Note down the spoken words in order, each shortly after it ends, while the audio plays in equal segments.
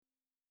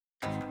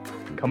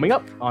Coming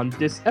up on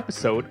this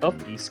episode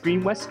of East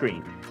Screen West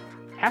Screen,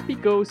 Happy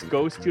Ghost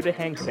goes to the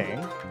Hang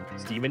Seng,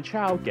 Stephen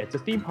Chow gets a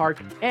theme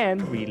park,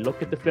 and we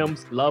look at the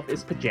films Love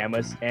is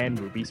Pajamas and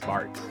Ruby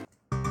Sparks.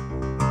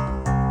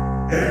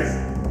 East,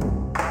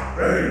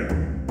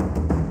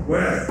 Screen,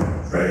 West,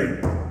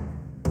 Screen.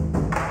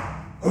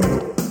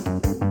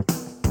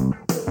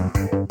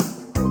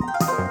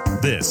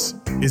 This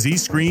is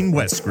East Screen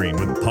West Screen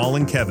with Paul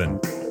and Kevin,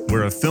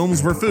 where if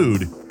films were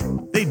food,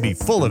 they'd be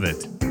full of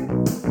it.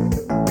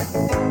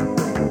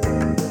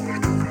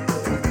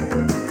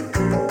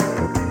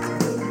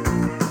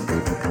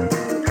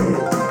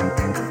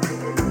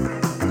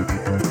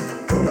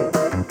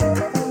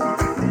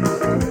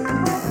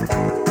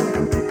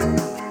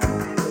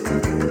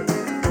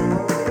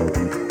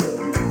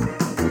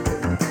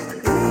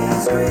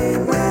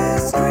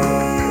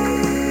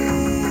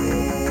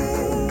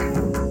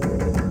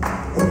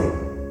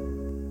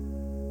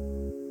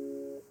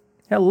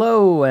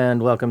 Hello,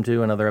 and welcome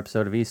to another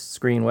episode of East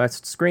Screen,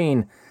 West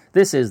Screen.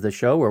 This is the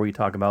show where we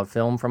talk about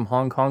film from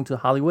Hong Kong to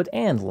Hollywood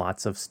and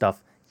lots of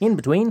stuff in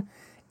between.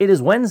 It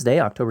is Wednesday,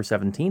 October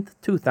 17th,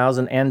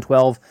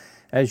 2012.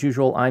 As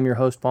usual, I'm your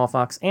host, Paul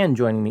Fox, and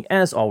joining me,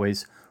 as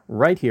always,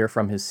 right here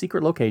from his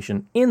secret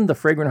location in the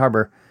Fragrant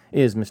Harbor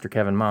is Mr.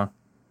 Kevin Ma.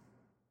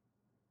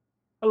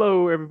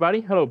 Hello,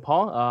 everybody. Hello,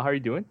 Paul. How are you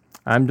doing?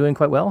 I'm doing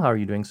quite well. How are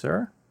you doing,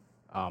 sir?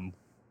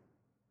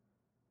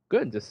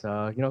 Good. Just,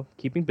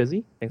 keeping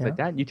busy, things like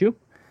that. You too?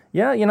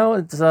 Yeah,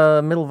 it's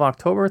middle of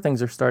October.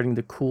 Things are starting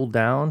to cool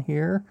down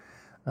here.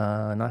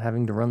 Not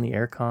having to run the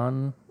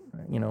aircon,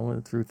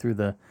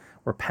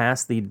 we're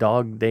past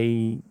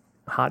the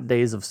hot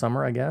days of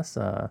summer, I guess.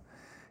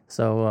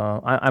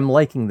 So I'm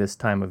liking this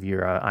time of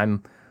year.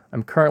 I'm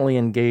currently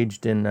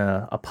engaged in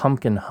a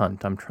pumpkin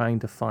hunt. I'm trying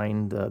to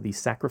find the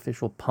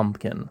sacrificial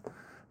pumpkin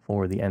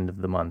for the end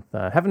of the month.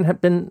 Haven't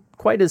been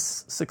quite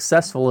as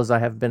successful as I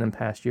have been in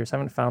past years.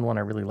 Haven't found one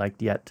I really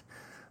liked yet,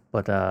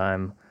 but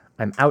I'm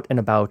out and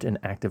about and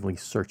actively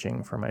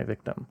searching for my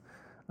victim.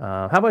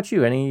 How about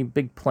you? Any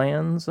big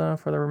plans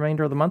for the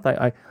remainder of the month?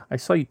 I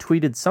saw you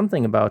tweeted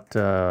something about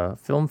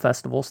film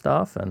festival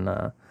stuff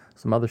and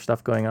some other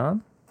stuff going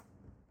on.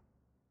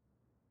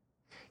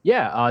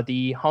 Yeah,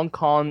 the Hong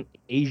Kong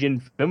Asian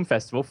Film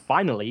Festival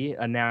finally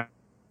announced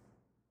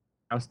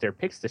their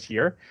picks this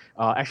year.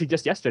 Actually,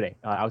 just yesterday,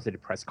 I was at a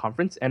press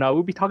conference, and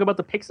we'll be talking about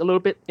the picks a little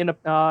bit in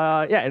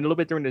a little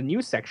bit during the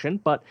news section.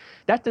 But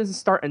that doesn't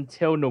start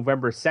until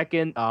November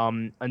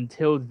 2nd.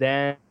 Until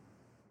then,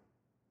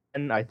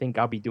 I think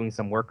I'll be doing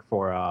some work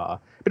for a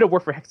bit of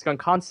work for Hexagon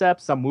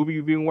Concepts, some movie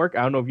reviewing work.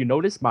 I don't know if you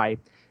noticed, my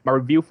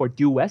review for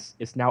Due West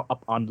is now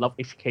up on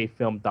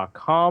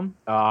lovehkfilm.com.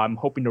 I'm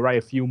hoping to write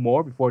a few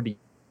more before the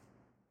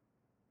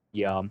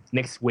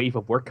next wave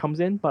of work comes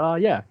in.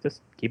 But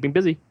just keeping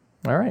busy.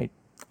 All right.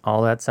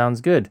 All that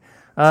sounds good.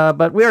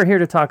 But we are here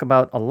to talk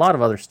about a lot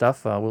of other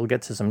stuff. We'll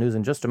get to some news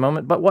in just a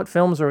moment. But what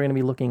films are we going to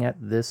be looking at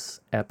this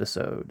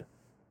episode?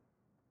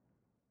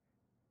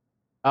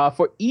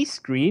 For East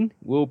Screen,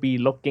 we'll be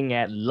looking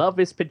at Love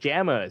is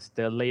Pajamas,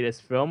 the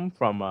latest film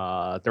from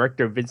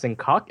director Vincent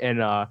Koch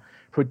and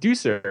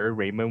producer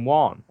Raymond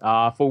Wong.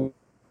 For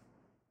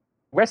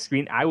West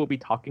Screen, I will be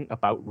talking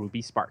about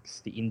Ruby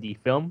Sparks, the indie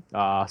film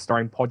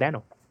starring Paul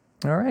Dano.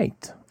 All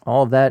right.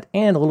 All of that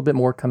and a little bit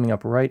more coming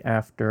up right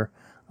after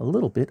a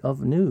little bit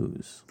of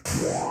news.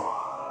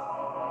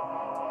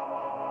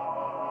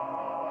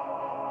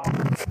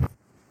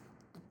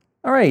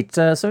 All right,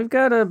 so we've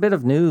got a bit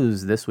of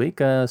news this week.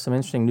 Some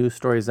interesting news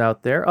stories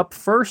out there. Up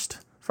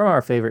first, from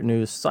our favorite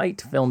news site,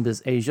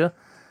 FilmViz Asia.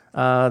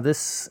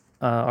 This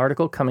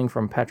article coming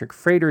from Patrick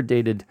Frater,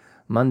 dated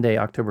Monday,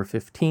 October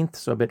 15th,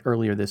 so a bit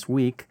earlier this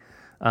week.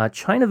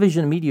 China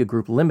Vision Media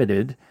Group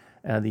Limited,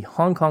 the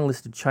Hong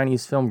Kong-listed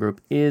Chinese film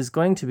group, is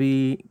going to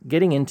be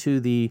getting into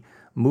the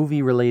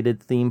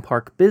movie-related theme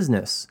park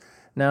business.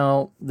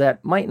 Now,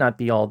 that might not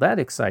be all that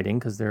exciting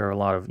because there are a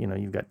lot of,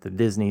 you've got the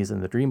Disneys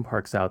and the Dream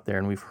Parks out there,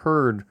 and we've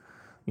heard,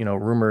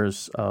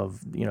 rumors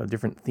of,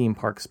 different theme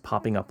parks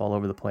popping up all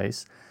over the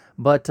place.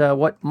 But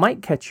what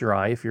might catch your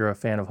eye if you're a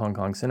fan of Hong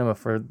Kong cinema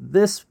for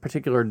this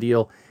particular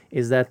deal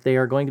is that they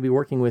are going to be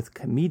working with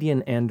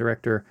comedian and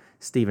director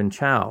Stephen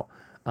Chow.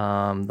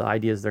 The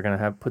idea is they're going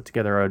to have put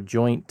together a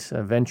joint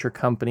venture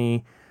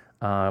company.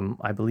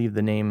 I believe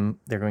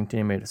they're going to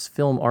name it as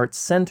Film Arts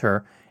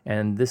Center,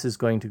 and this is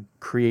going to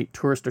create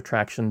tourist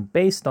attraction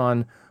based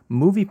on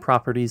movie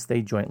properties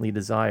they jointly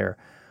desire.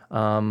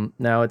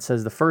 Now it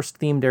says the first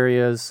themed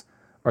area is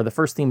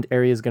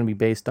going to be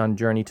based on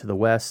Journey to the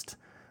West,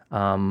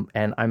 and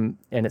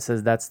it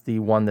says that's the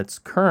one that's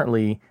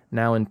currently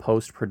now in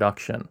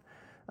post-production.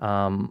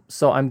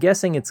 So I'm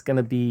guessing it's going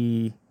to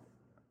be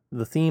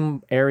the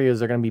theme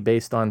areas are going to be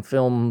based on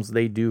films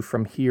they do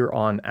from here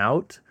on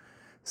out.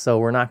 So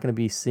we're not going to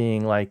be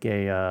seeing like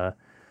a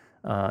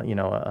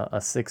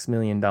 $6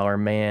 million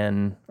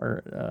Man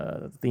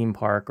or theme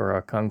park or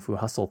a Kung Fu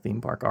Hustle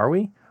theme park, are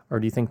we? Or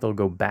do you think they'll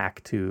go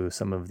back to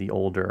some of the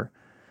older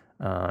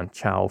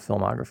Chow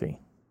filmography?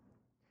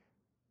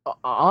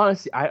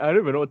 Honestly, I don't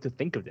even know what to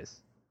think of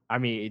this. I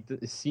mean,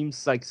 it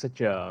seems like such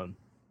a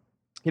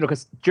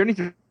because Journey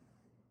to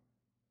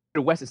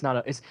the West is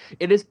not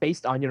it is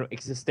based on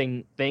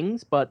existing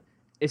things, but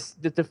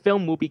the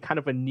film will be kind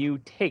of a new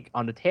take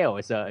on the tale.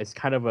 It's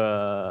kind of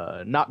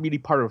a not really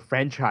part of a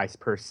franchise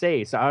per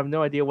se. So I have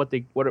no idea what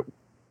they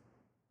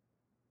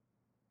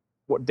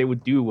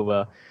would do with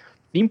a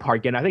theme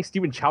park. And I think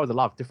Stephen Chow has a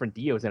lot of different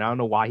deals, and I don't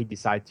know why he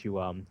decided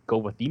to go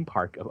with theme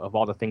park of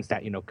all the things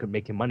that could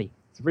make him money.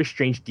 It's a very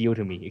strange deal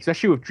to me,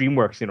 especially with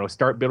DreamWorks.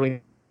 Start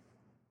building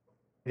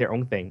their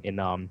own thing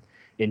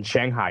in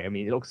Shanghai. I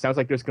mean, sounds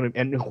like there's going to,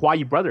 and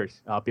Huayi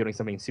Brothers building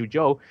something in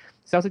Suzhou.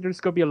 Sounds like there's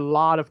going to be a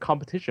lot of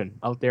competition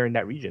out there in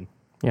that region.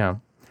 Yeah.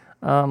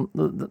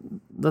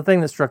 The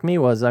thing that struck me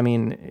was, I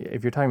mean,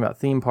 if you're talking about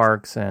theme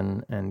parks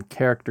and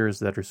characters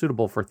that are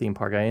suitable for theme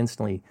park, I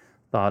instantly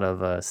thought of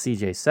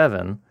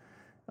CJ7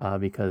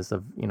 because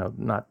of,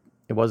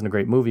 it wasn't a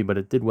great movie, but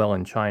it did well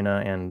in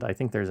China, and I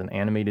think there's an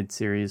animated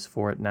series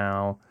for it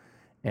now.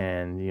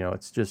 And,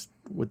 it's just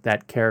with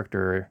that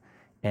character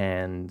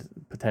and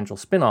potential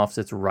spin-offs,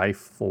 it's rife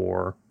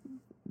for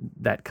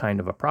that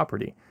kind of a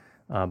property.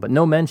 But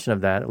no mention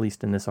of that, at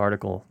least in this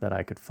article that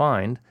I could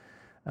find.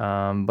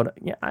 But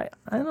yeah, I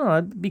don't know,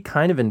 I'd be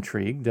kind of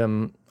intrigued.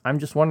 I'm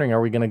just wondering,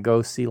 are we going to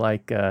go see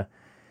like,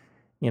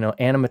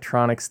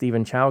 animatronic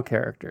Stephen Chow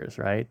characters,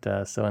 right?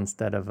 So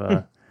instead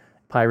of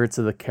Pirates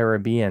of the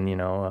Caribbean,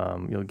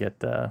 you'll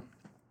get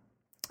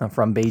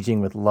From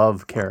Beijing with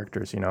Love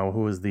characters.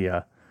 Who was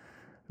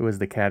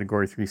the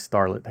Category 3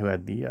 starlet who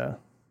had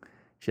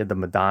she had the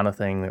Madonna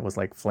thing that was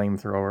like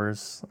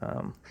flamethrowers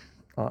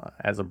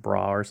as a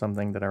bra or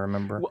something that I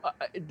remember.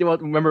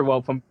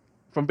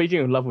 From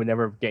Beijing with Love, we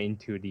never get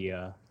into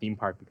the theme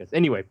park because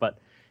anyway, but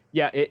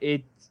yeah,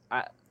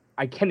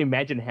 I can't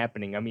imagine it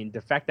happening. I mean,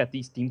 the fact that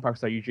these theme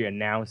parks are usually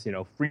announced,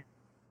 3-4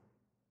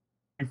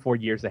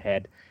 years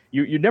ahead,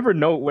 you never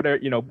know whether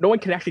no one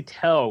can actually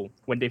tell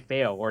when they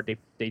fail or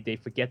they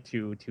forget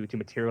to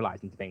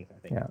materialize into things. I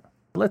think. Yeah.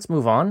 Let's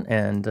move on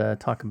and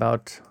talk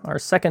about our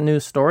second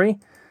news story.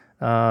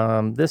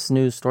 This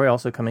news story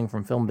also coming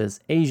from FilmBiz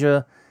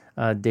Asia,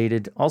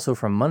 dated also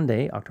from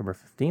Monday, October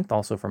 15th,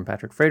 also from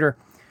Patrick Frater.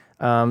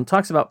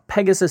 Talks about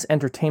Pegasus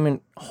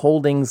Entertainment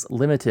Holdings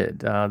Limited.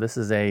 This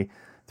is a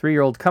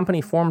 3-year-old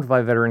company formed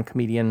by veteran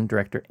comedian,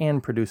 director,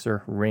 and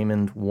producer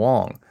Raymond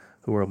Wong,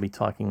 who we'll be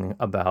talking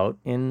about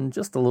in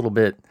just a little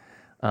bit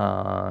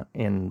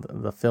in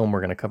the film we're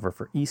going to cover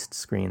for East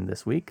Screen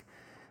this week.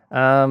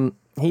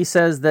 He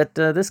says that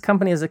this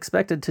company is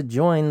expected to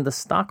join the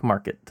stock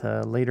market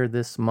later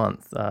this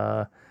month.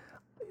 I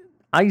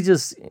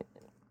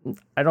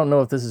don't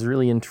know if this is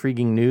really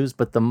intriguing news,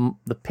 but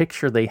the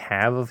picture they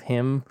have of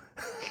him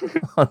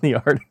on the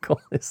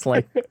article is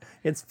like,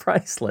 it's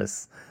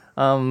priceless.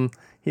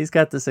 He's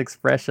got this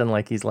expression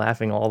like he's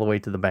laughing all the way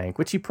to the bank,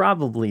 which he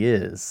probably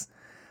is.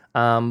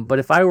 But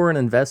if I were an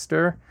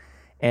investor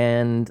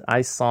and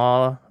I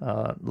saw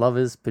Love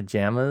Is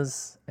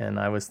Pajamas and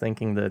I was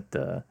thinking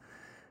that,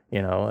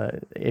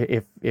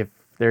 if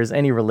there's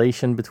any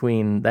relation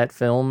between that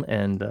film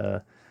and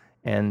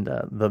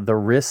the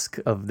risk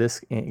of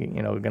this,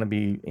 going to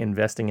be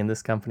investing in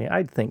this company,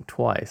 I'd think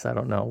twice. I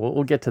don't know.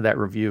 We'll get to that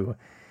review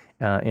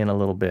in a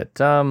little bit.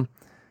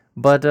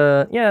 But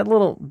a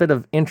little bit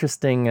of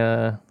interesting,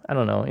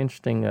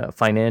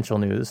 financial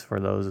news for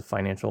those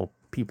financial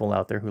people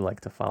out there who like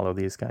to follow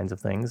these kinds of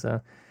things.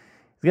 It's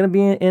going to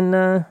be in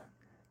the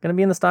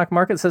stock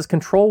market. It says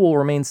control will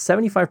remain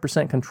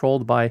 75%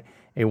 controlled by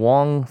a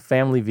Wong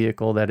family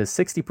vehicle that is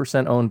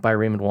 60% owned by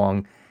Raymond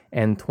Wong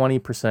and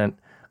 20%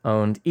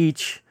 owned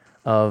each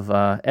of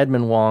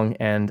Edmund Wong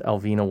and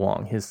Alvina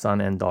Wong, his son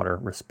and daughter,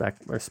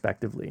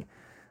 respectively.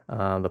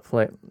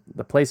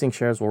 The placing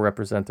shares will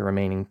represent the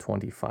remaining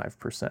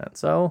 25%.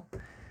 So, if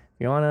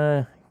you want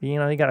to, you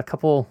got a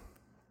couple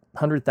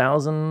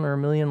 100,000 or $1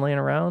 million laying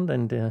around,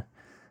 and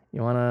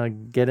you want to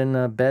get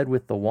in bed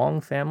with the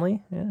Wong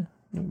family, you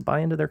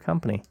buy into their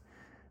company.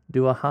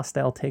 Do a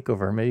hostile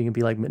takeover. Maybe you can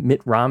be like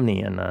Mitt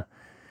Romney and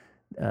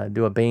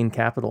do a Bain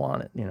Capital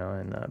on it,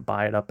 and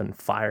buy it up and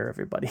fire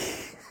everybody.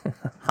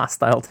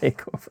 Hostile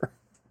takeover.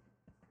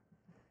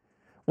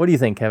 What do you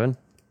think, Kevin?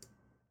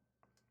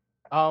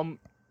 I'm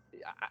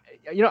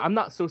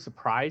not so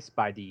surprised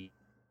by the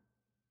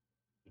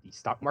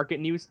stock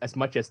market news as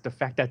much as the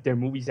fact that their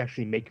movies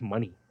actually make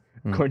money,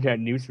 according to that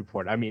news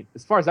report. I mean,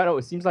 as far as I know,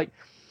 it seems like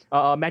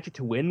Magic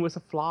to Win was a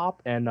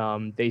flop,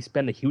 and they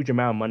spent a huge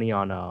amount of money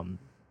on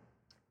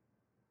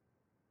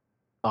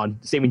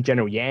saving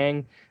General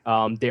Yang.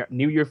 Their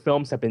New Year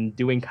films have been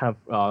doing kind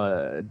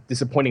of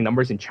disappointing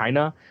numbers in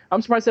China.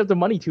 I'm surprised they have the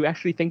money to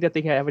actually think that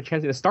they can have a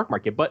chance in the stock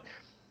market. But,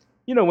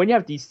 when you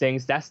have these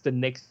things, that's the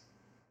next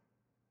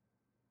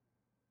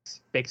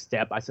big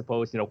step, I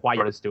suppose.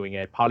 Huayi is doing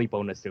it,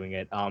 Polybone is doing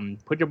it.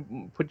 Put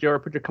your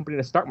company in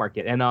the stock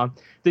market, and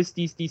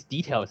these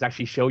details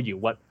actually show you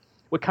what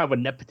kind of a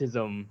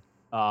nepotism,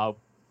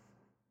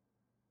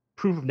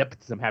 proof of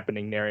nepotism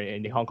happening there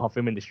in the Hong Kong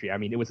film industry. I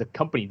mean, it was a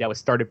company that was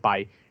started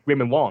by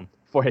Raymond Wong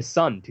for his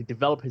son to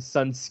develop his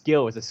son's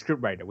skill as a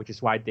scriptwriter, which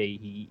is why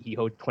he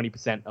holds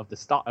 20% of the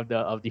stock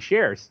of the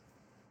shares.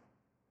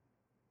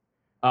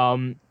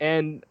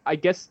 And I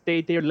guess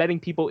they're letting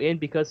people in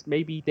because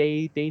maybe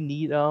they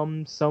need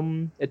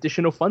some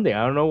additional funding.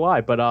 I don't know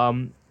why, but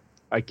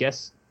I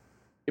guess.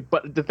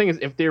 But the thing is,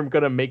 if they're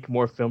gonna make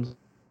more films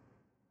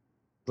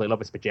like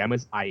Love Is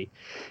Pajamas, I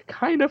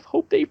kind of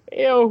hope they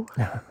fail.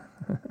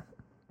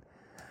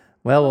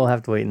 Well, we'll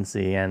have to wait and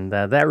see. And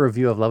that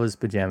review of Love Is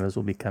Pajamas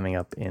will be coming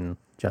up in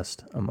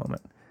just a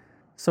moment.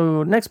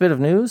 So next bit of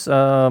news,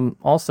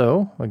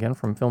 also, again,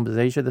 from Film Biz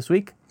Asia this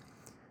week.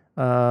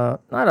 Not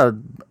a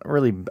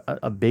really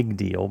a big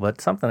deal,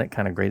 but something that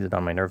kind of grated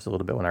on my nerves a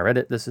little bit when I read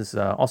it. This is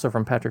also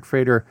from Patrick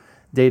Frater,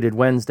 dated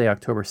Wednesday,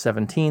 October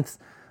 17th.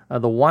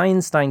 The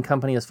Weinstein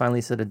Company has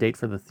finally set a date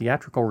for the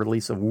theatrical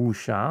release of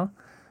Wuxia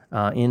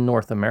in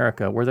North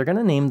America, where they're going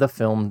to name the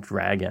film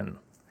Dragon.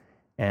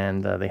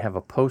 And they have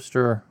a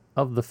poster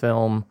of the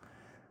film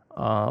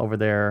over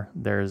there.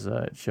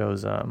 It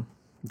shows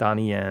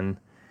Donnie Yen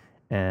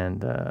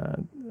and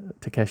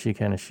Takeshi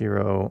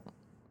Kaneshiro.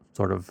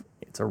 Sort of,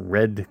 it's a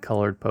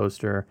red-colored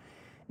poster,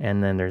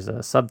 and then there's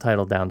a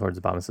subtitle down towards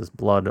the bottom that says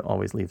 "Blood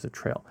always leaves a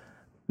trail."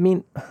 I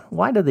mean,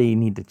 why do they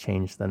need to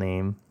change the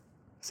name?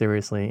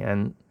 Seriously,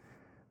 and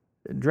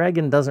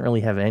Dragon doesn't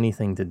really have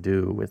anything to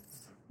do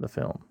with the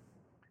film.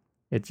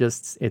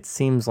 It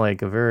seems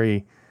like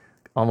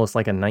almost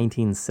like a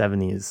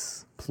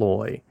 1970s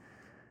ploy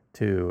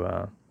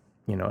to,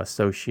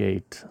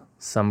 associate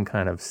some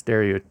kind of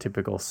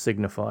stereotypical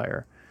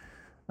signifier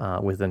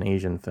with an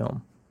Asian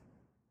film.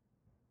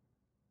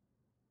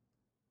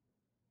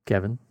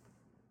 Kevin?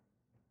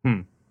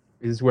 This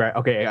is where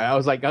I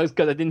was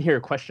because I didn't hear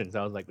questions.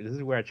 I was like, this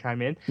is where I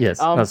chime in. Yes.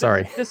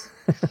 Sorry. This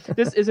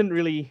isn't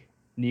really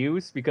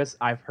news because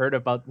I've heard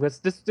about this.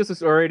 This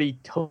was already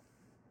told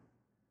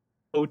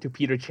to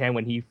Peter Chan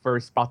when he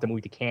first brought the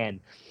movie to Cannes.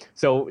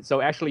 So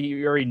actually,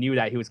 you already knew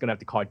that he was gonna have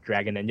to call it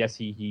Dragon. And yes,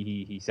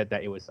 he said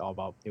that it was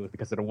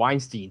because of the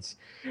Weinsteins,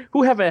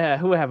 who have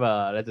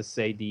a let's just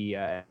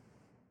say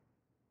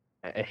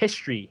a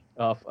history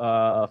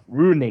of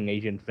ruining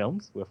Asian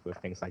films with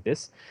things like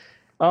this.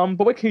 But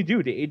what can you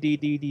do?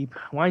 The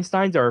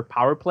Weinsteins are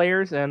power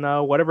players, and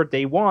whatever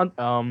they want,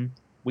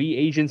 we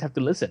Asians have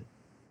to listen.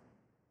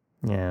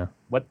 Yeah.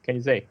 What can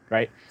you say,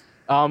 right?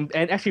 And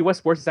actually,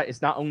 what's worse is that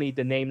it's not only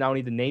the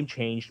name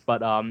changed,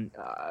 but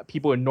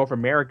people in North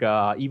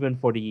America, even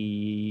for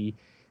the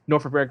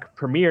North America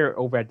premiere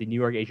over at the New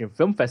York Asian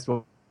Film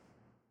Festival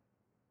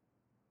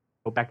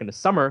back in the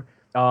summer,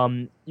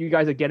 you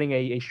guys are getting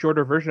a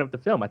shorter version of the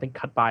film. I think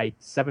cut by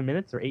 7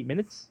 minutes or 8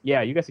 minutes.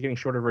 Yeah, you guys are getting a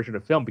shorter version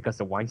of the film because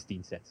the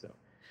Weinstein said so.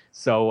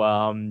 So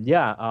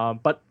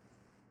but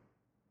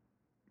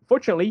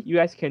fortunately, you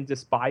guys can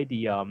just buy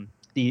the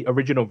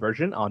original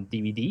version on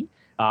DVD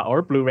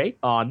or Blu-ray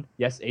on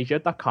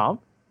yesasia.com,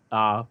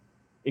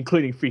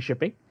 including free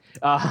shipping.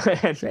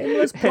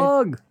 Shameless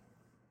plug.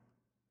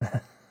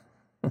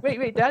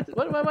 Wait, Dad.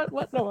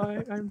 What?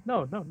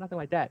 No, nothing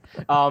like that.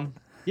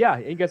 Yeah,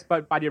 you guys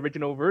buy the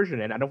original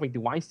version, and I don't think the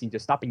Weinsteins are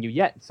stopping you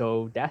yet.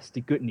 So that's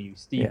the good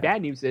news. The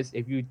bad news is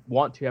if you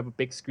want to have a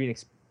big screen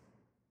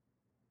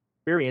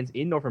experience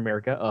in North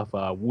America of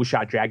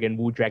Wuxia Dragon,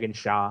 Wu Dragon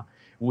Sha,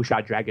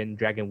 Wuxia Dragon,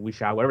 Dragon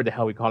Wuxia, whatever the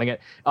hell we're calling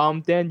it,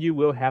 then you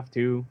will have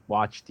to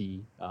watch the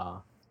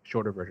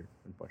shorter version,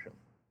 unfortunately.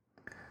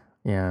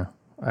 Yeah,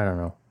 I don't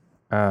know.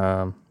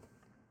 I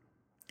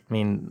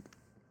mean,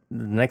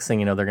 the next thing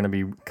you know, they're going to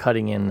be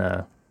cutting in,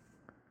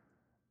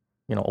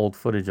 old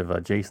footage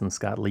of Jason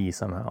Scott Lee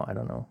somehow. I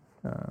don't know.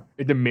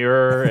 In the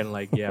mirror and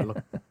look,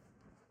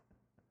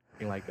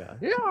 like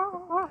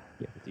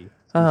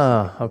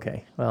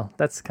okay. Well,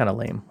 that's kind of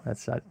lame.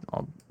 That's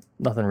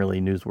nothing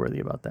really newsworthy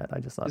about that. I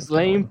just thought it's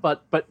lame,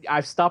 but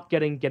I've stopped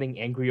getting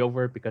angry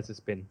over it because it's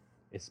been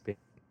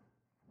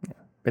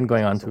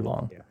going on too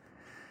long. Yeah.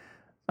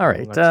 All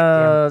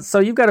right. So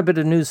you've got a bit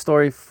of news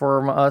story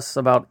from us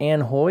about Anne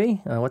Hui.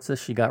 What's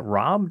this? She got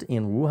robbed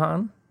in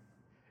Wuhan.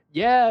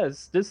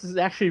 Yes, this is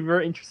actually a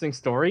very interesting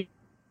story.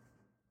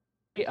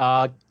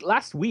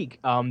 Last week,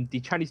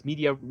 the Chinese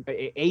media,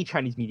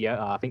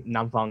 I think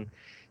Nanfang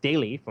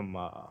Daily from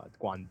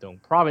Guangdong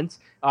province,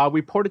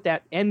 reported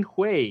that Anne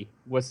Hui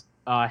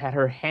had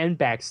her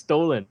handbag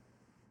stolen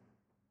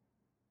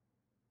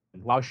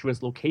while she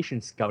was location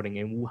scouting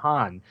in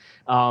Wuhan.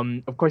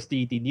 Of course,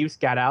 the news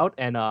got out,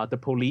 and the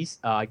police,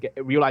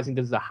 realizing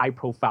this is a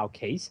high-profile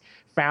case,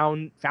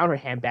 found her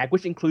handbag,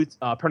 which includes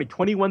apparently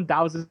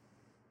 21,000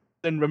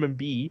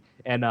 renminbi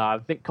and I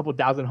think a couple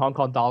thousand Hong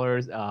Kong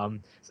dollars,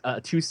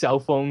 2 cell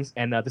phones,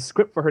 and the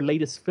script for her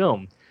latest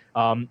film.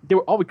 They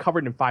were all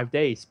recovered in 5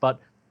 days. But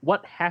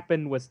what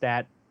happened was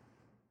that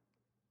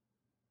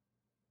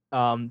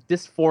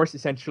this forced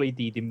essentially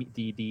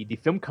the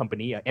film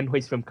company, Anne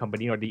Hui's film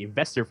company, or the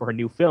investor for her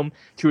new film,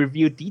 to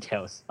reveal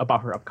details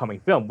about her upcoming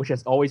film, which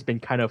has always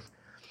been kind of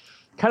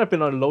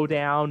been on a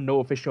lowdown, no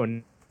official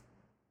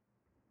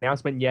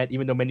announcement yet.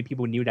 Even though many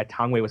people knew that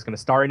Tang Wei was going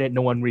to star in it,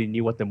 no one really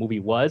knew what the movie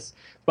was.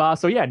 But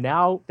so yeah,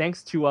 now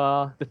thanks to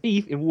the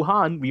thief in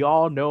Wuhan, we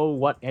all know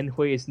what Anne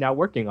Hui is now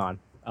working on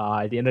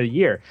at the end of the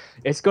year.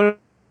 It's going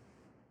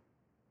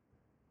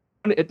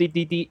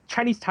the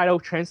Chinese title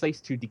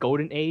translates to the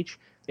Golden Age.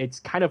 It's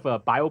kind of a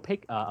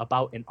biopic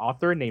about an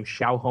author named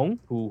Xiao Hong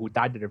who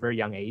died at a very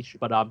young age.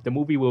 But the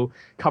movie will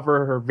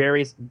cover her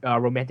various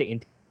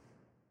romantic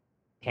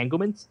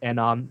entanglements,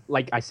 and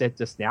like I said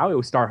just now, it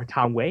will star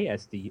Tang Wei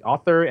as the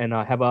author and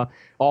have a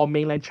all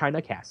mainland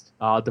China cast.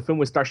 The film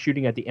will start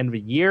shooting at the end of the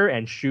year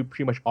and shoot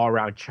pretty much all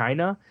around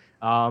China.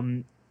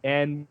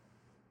 And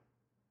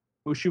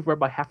we'll shoot for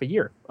about half a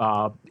year.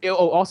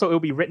 It'll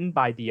be written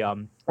by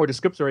or the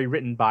script's already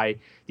written by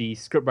the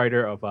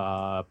scriptwriter of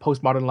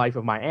Postmodern Life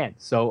of My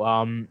Aunt. So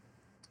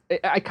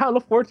I kind of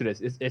look forward to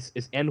this.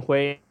 It's Anne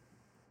Hui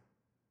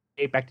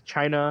back to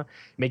China,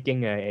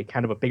 making a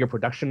kind of a bigger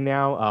production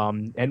now,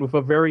 and with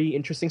a very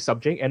interesting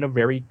subject and a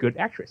very good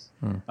actress.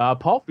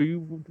 Paul,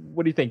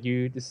 what do you think?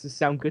 Does this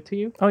sound good to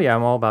you? Oh yeah,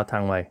 I'm all about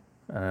Tang Wei.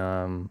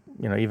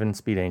 Even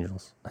Speed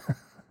Angels.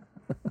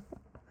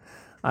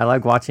 I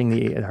like watching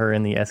her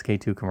in the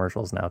SK2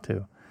 commercials now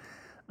too.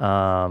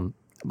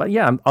 But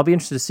yeah, I'll be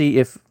interested to see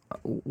if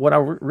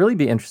I'll really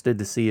be interested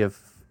to see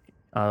if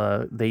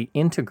they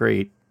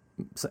integrate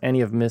any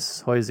of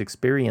Miss Hui's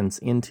experience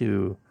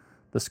into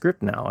the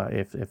script now.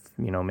 If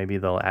maybe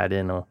they'll add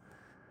in a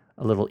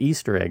little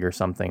Easter egg or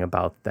something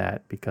about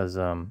that, because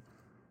one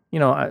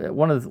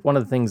of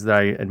the things that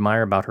I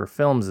admire about her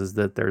films is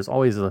that there's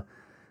always a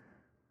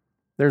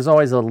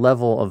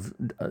level of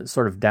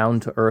sort of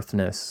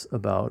down-to-earthness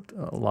about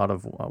a lot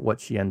of what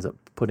she ends up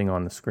putting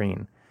on the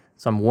screen.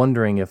 So I'm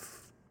wondering if,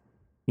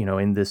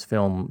 in this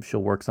film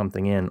she'll work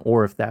something in,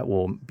 or if that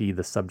will be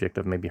the subject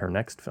of maybe her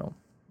next film.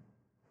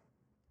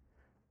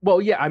 Well,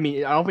 yeah, I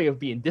mean, I don't think it'll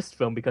be in this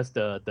film because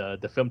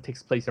the film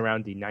takes place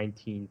around the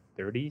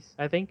 1930s,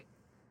 I think,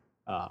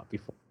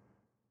 before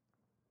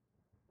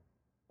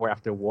or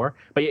after war.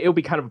 But it'll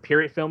be kind of a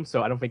period film,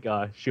 so I don't think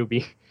she'll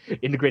be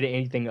integrating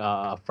anything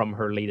from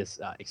her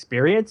latest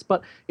experience.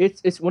 But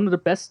it's one of the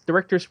best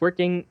directors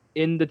working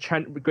in the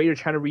Greater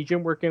China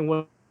region, working with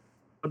one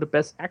of the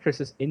best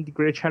actresses in the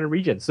Greater China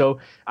region. So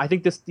I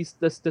think this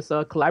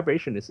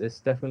collaboration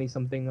is definitely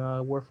something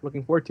worth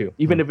looking forward to,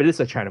 even if it is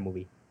a China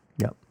movie.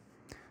 Yep.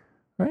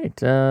 Right.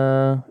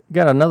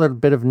 Got another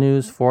bit of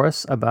news for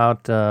us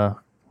about the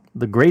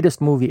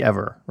greatest movie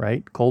ever,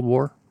 right? Cold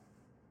War?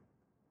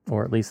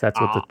 Or at least that's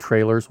what the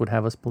trailers would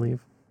have us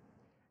believe.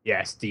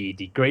 Yes, the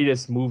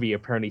greatest movie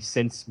apparently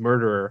since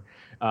Murderer,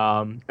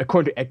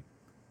 according to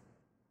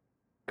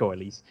Echo at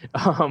least,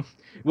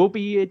 will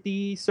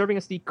be serving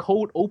as the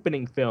cold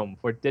opening film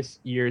for this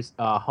year's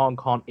Hong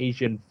Kong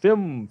Asian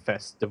Film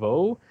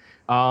Festival.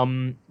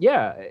 Actually,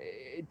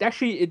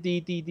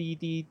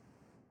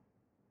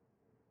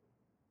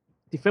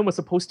 the film was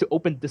supposed to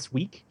open this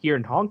week here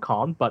in Hong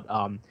Kong, but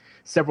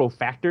several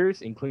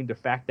factors, including the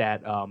fact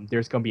that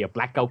there's going to be a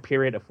blackout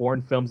period of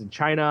foreign films in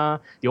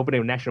China, the opening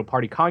of National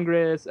Party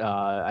Congress,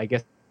 I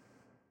guess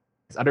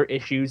other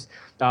issues,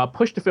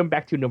 pushed the film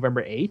back to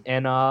November 8th,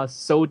 and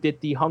so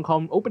did the Hong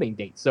Kong opening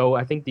date. So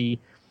I think the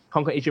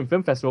Hong Kong Asian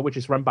Film Festival, which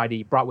is run by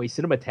the Broadway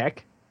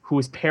Cinematheque,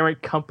 whose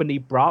parent company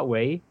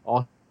Broadway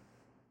also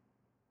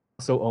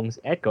owns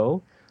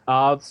Echo,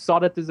 saw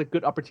that there's a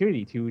good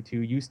opportunity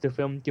to use the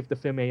film, give the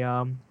film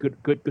a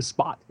good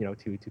spot, to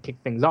kick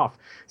things off.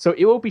 So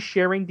it will be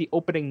sharing the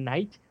opening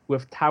night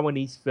with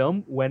Taiwanese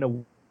film When a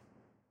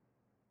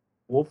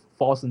Wolf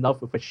Falls in Love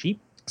with a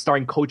Sheep,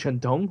 starring Ko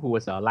Chun-dong, who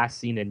was last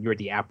seen in You're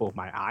the Apple of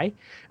My Eye.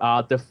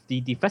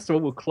 The festival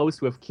will close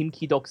with Kim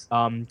Ki-duk's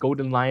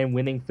Golden Lion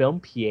winning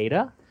film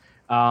Pieta,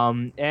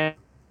 and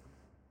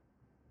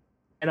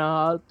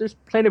there's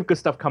plenty of good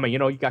stuff coming.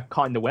 You got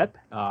Caught in the Web,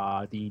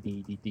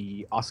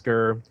 the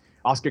Oscar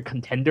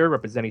contender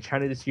representing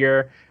China this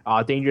year.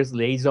 Dangerous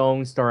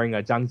Liaison, starring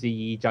Zhang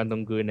Ziyi, Zhang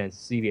Donggun, and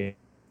Cecilia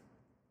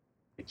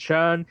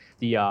Chen.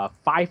 The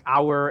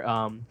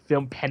 5-hour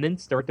film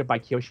Penance, directed by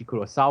Kiyoshi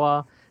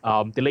Kurosawa.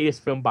 The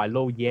latest film by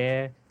Lo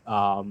Ye,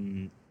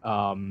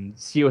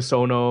 Sio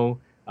Sono,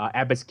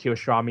 Abbas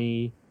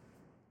Kiyoshimi.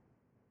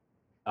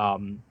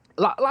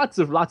 Lots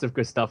of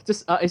good stuff.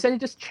 Just essentially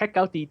just check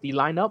out the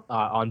lineup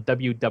on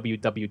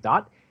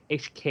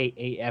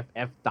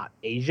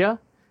www.hkaff.asia.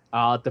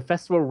 The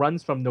festival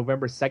runs from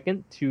November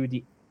 2nd to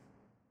the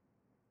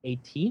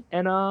 18th,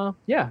 and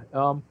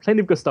plenty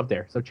of good stuff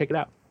there. So check it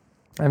out.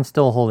 I'm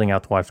still holding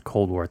out to watch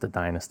Cold War at the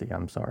Dynasty.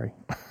 I'm sorry.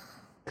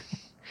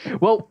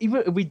 Well,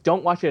 even if we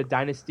don't watch it at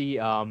Dynasty,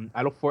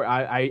 I look for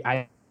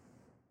I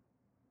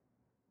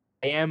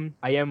am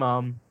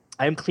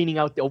cleaning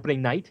out the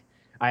opening night.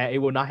 I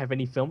will not have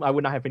any film. I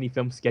would not have any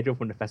film scheduled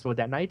from the festival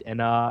that night,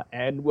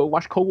 and we'll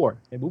watch Cold War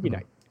at movie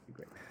night.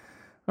 Great.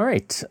 All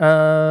right,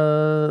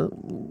 a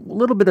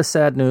little bit of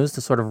sad news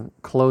to sort of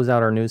close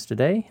out our news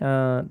today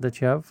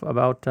that you have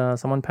about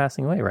someone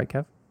passing away, right,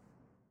 Kev?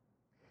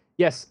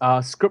 Yes,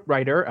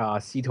 scriptwriter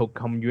Sito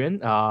Kum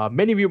Yuen.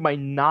 Many of you might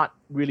not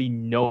really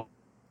know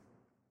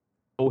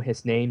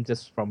his name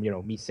just from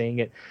me saying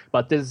it,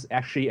 but this is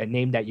actually a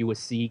name that you will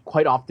see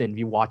quite often if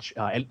you watch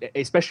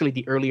especially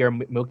the earlier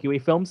Milky Way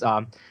films.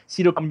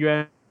 Sito Kum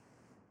Yuen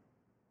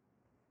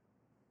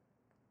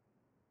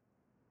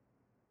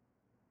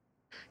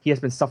he has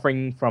been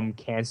suffering from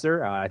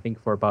cancer, I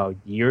think, for about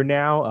a year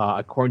now,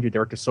 according to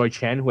director Soy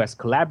Chen, who has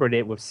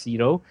collaborated with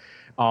Sito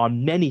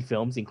on many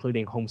films,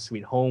 including Home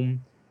Sweet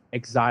Home,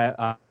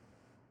 Exile,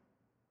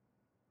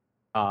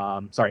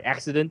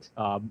 Accident,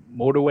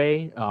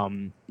 Motorway,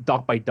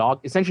 Dog by Dog.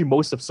 Essentially,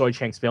 most of Soy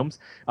Chang's films.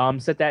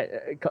 Said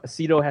that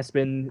Sito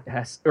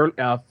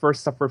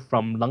first suffered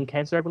from lung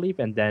cancer, I believe,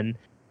 and then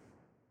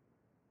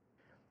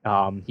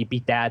he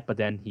beat that, but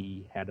then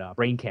he had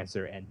brain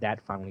cancer, and that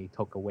finally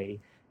took away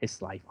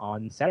his life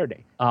on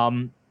Saturday.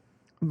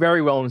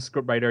 Very well-known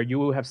scriptwriter. You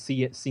will have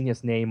seen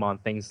his name on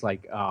things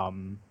like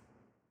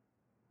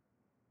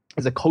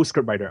as a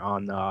co-scriptwriter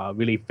on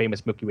really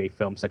famous Milky Way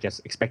films such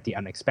as Expect the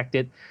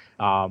Unexpected,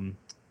 A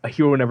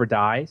Hero Never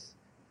Dies,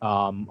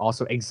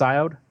 also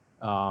Exiled,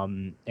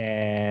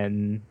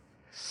 and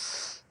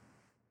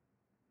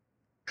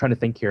trying to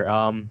think here.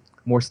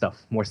 More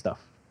stuff.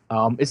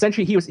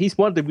 Essentially, he's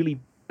one of the really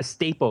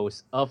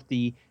staples of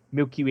the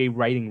Milky Way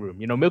writing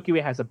room. You know, Milky Way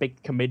has a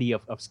big committee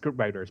of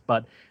scriptwriters,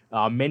 but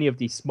many of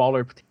the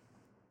smaller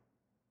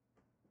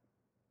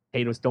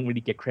potatoes don't really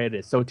get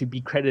credited. So to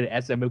be credited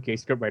as a Milky Way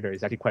scriptwriter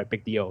is actually quite a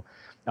big deal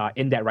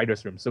in that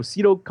writer's room. So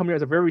Sito coming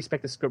as a very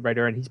respected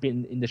scriptwriter, and he's been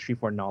in the industry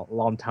for a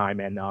long time.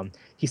 And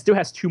he still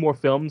has 2 more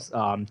films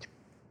to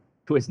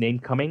his name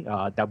coming.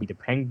 That'll be the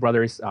Pang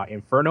Brothers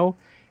Inferno,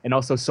 and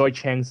also Soy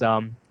Chang's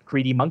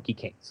 3D Monkey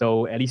King.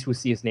 So at least we'll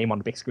see his name on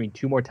the big screen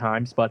 2 more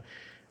times. But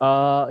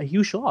a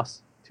huge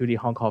loss to the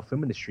Hong Kong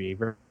film industry.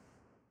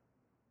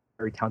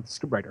 Very talented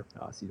scriptwriter,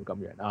 Sito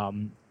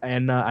Gumrian.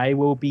 And I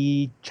will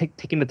be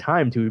taking the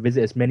time to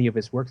revisit as many of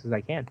his works as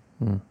I can.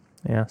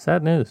 Yeah,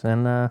 sad news.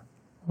 And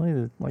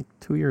only like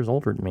 2 years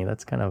older than me.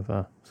 That's kind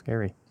of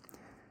scary.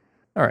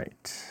 All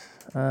right.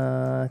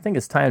 I think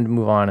it's time to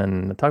move on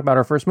and talk about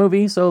our first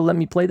movie. So let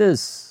me play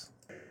this.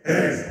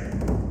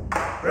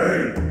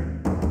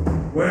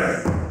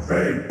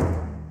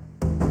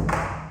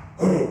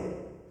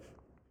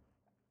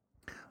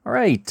 All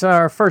right,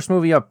 our first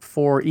movie up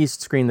for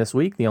East Screen this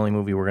week, the only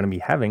movie we're going to be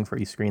having for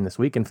East Screen this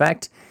week, in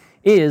fact,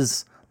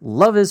 is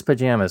Love is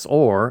Pajamas,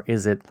 or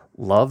is it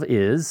Love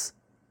is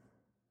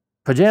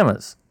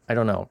Pajamas? I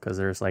don't know, because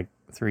there's like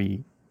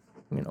 3,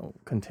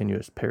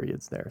 continuous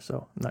periods there,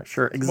 so I'm not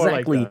sure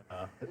exactly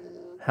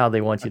how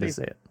they want you to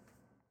say it.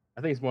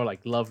 I think it's more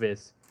like Love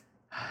is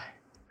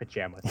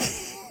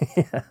Pajamas.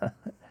 Yeah.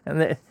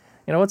 And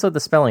what's with the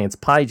spelling? It's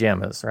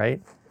pyjamas,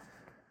 right?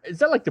 Is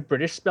that like the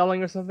British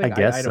spelling or something? I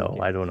guess so.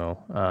 I don't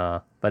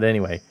know. But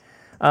anyway,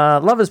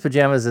 Love is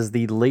Pajamas is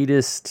the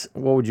latest,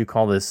 what would you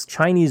call this,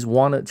 Chinese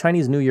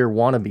New Year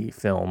wannabe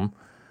film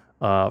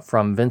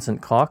from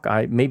Vincent Koch.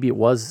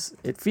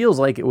 It feels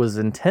like it was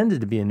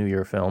intended to be a New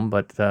Year film,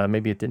 but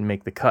maybe it didn't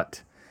make the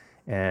cut.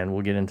 And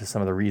we'll get into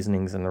some of the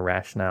reasonings and the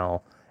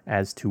rationale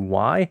as to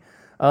why.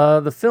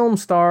 The film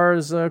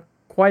stars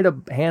quite a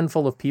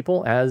handful of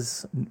people,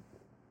 as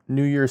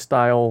New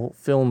Year-style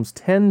films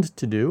tend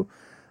to do.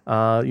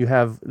 You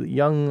have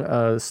young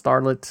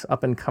starlet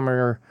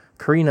up-and-comer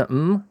Carina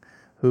Ng,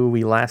 who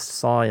we last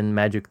saw in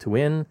Magic to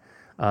Win.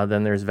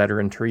 Then there's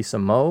veteran Teresa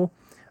Mo.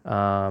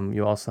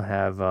 You also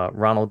have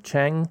Ronald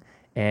Cheng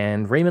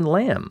and Raymond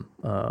Lam,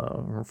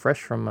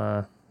 fresh from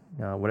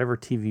whatever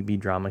TVB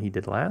drama he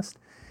did last.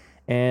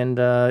 And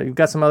you've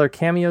got some other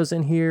cameos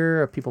in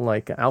here, people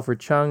like Alfred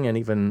Chung and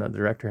even the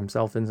director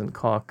himself, Vincent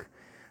Koch,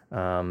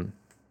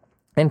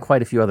 and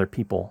quite a few other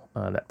people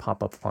that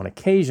pop up on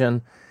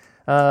occasion.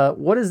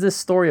 What is this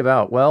story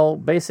about? Well,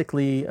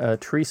 basically,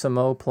 Teresa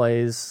Mo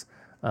plays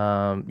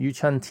Yu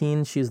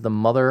Chan-tin. She's the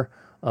mother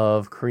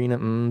of Carina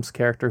Ng's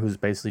character, who's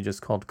basically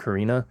just called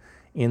Carina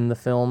in the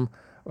film.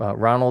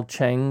 Ronald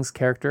Cheng's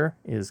character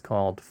is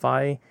called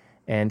Fai,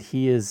 and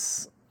he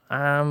is,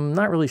 I'm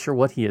not really sure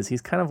what he is.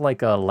 He's kind of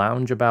like a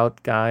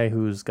loungeabout guy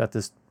who's got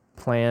this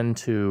plan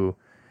to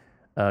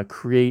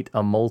create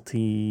a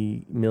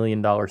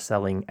multi-million-dollar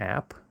selling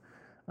app,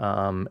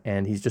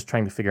 and he's just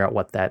trying to figure out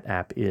what that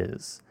app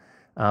is.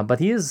 But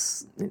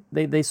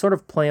they sort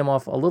of play him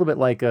off a little bit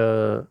like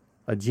a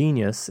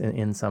genius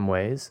in some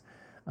ways,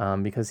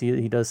 because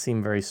he does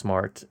seem very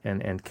smart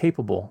and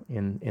capable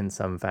in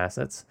some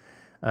facets.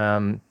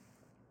 And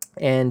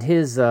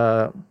his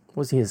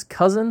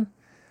cousin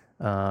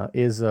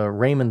is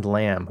Raymond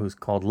Lam, who's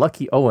called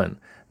Lucky Owen.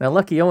 Now,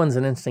 Lucky Owen's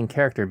an interesting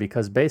character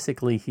because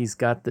basically he's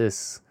got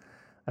this,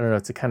 I don't know,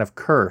 it's a kind of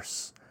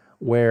curse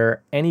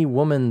where any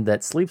woman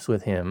that sleeps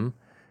with him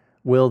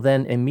will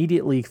then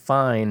immediately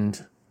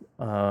find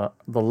the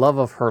love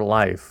of her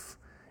life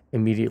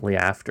immediately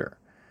after.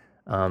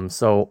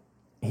 So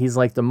he's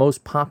like the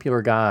most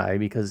popular guy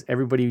because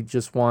everybody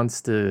just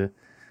wants to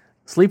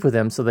sleep with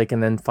him so they can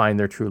then find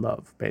their true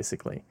love,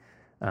 basically.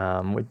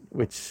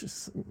 Which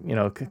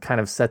kind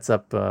of sets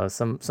up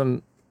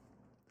some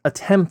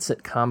attempts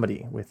at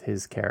comedy with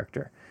his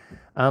character.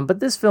 But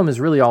this film is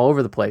really all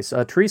over the place.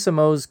 Teresa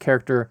Mo's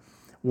character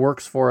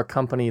works for a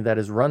company that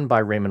is run by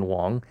Raymond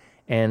Wong,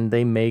 and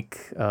they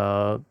make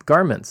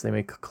garments, they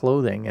make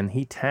clothing, and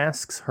he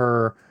tasks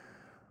her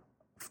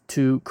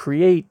to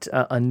create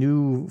a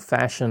new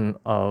fashion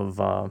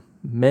of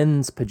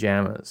men's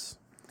pajamas,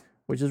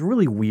 which is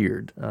really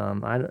weird.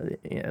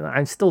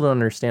 I still don't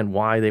understand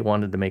why they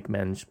wanted to make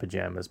men's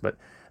pajamas, but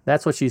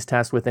that's what she's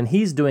tasked with, and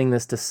he's doing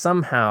this to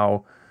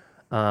somehow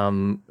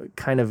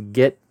kind of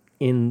get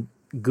in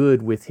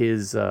good with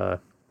his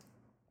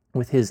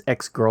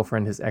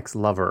ex-girlfriend, his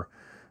ex-lover,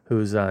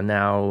 who's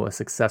now a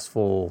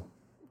successful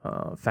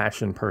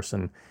fashion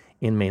person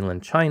in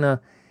mainland China.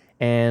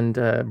 And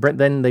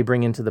then they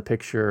bring into the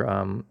picture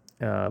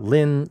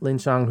Lin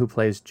Shang, who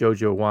plays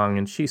Jojo Wang,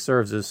 and she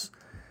serves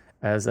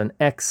as an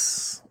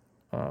ex-flame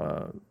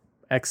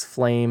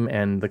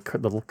and the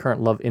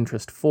current love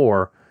interest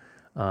for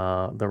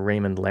the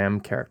Raymond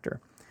Lam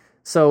character.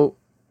 So,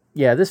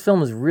 yeah, this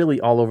film is really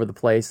all over the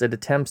place. It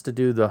attempts to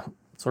do the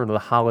sort of the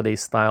holiday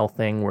style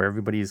thing where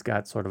everybody's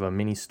got sort of a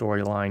mini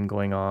storyline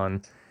going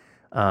on.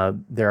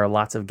 There are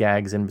lots of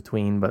gags in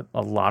between, but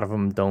a lot of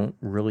them don't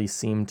really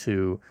seem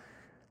to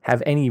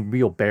have any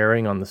real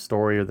bearing on the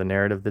story or the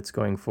narrative that's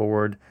going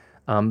forward.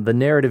 The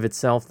narrative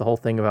itself, the whole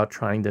thing about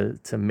trying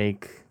to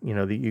make,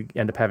 you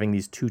end up having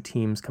these two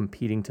teams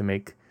competing to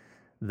make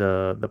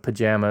the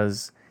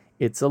pajamas.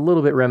 It's a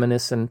little bit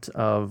reminiscent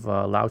of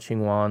Lau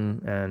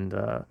Ching-wan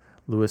and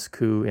Louis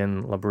Koo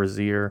in La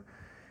Brazier,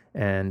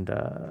 and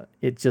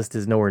it just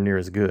is nowhere near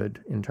as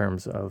good in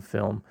terms of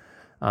film.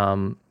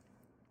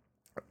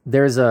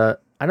 There's I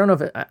don't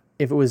know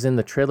if it was in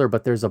the trailer,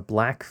 but there's a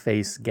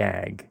blackface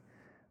gag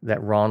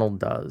that Ronald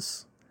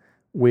does,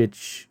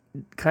 which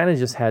kind of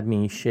just had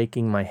me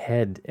shaking my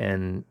head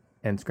and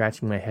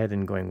scratching my head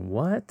and going,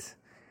 what?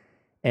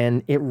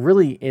 And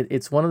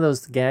it's one of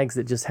those gags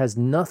that just has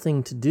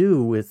nothing to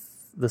do with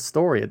the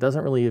story. It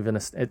doesn't really even,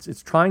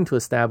 it's trying to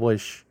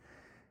establish,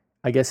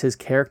 I guess, his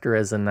character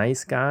as a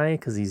nice guy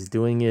because he's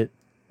doing it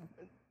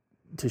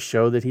to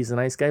show that he's a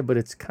nice guy, but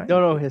it's kind of...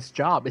 No, his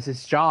job. It's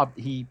his job.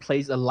 He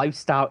plays a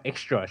lifestyle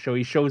extra. So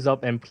he shows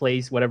up and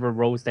plays whatever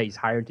roles that he's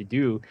hired to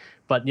do.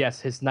 But yes,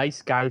 his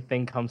nice guy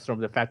thing comes from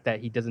the fact that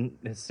he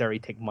doesn't necessarily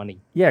take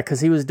money. Yeah, because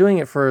he was doing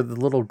it for the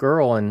little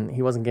girl and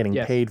he wasn't getting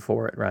paid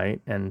for it,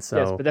 right? And so...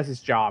 Yes, but that's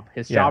his job.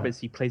 His job is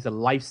he plays a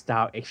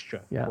lifestyle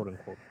extra, quote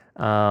unquote.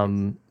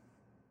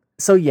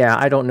 So yeah,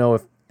 I don't know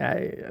if...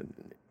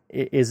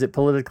 is it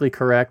politically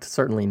correct?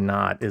 Certainly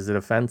not. Is it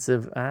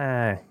offensive?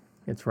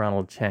 It's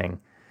Ronald Chang,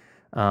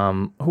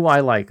 who I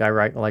like. I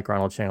like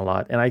Ronald Chang a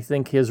lot. And I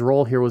think his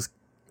role here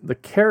the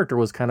character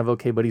was kind of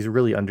okay, but he's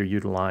really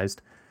underutilized.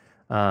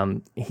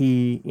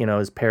 He,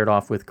 is paired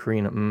off with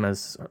Karina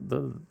as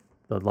the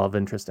love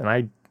interest. And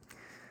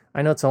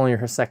I know it's only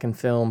her second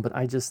film, but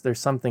there's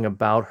something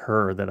about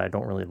her that I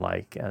don't really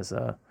like as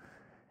a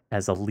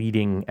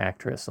leading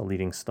actress, a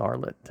leading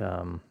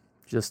starlet.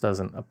 Just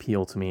doesn't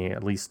appeal to me,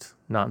 at least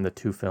not in the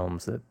two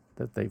films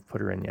that they've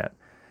put her in yet.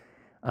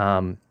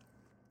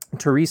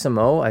 Teresa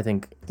Mo, I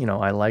think,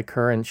 I like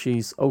her, and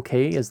she's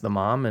okay as the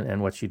mom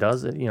and what she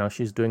does.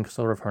 She's doing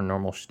sort of her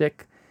normal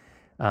shtick,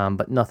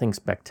 but nothing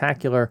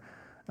spectacular.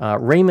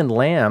 Raymond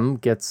Lam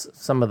gets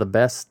some of the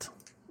best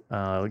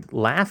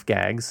laugh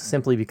gags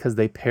simply because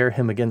they pair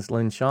him against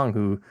Lin Shang,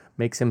 who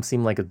makes him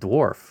seem like a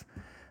dwarf.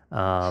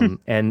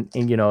 And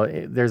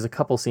there's a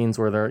couple scenes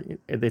where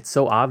it's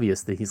so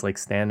obvious that he's like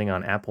standing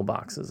on apple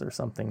boxes or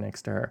something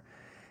next to her.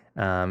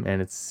 And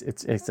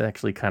it's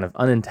actually kind of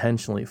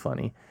unintentionally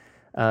funny.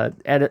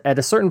 At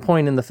a certain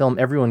point in the film,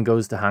 everyone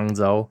goes to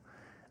Hangzhou.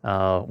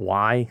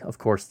 Why? Of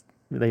course,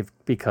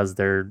 because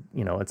they're,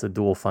 it's a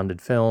dual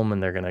funded film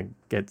and they're going to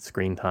get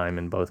screen time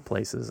in both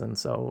places. And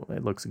so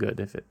it looks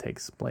good if it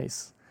takes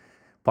place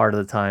part of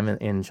the time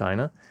in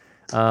China.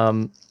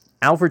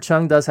 Alfred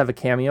Chung does have a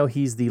cameo.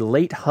 He's the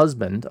late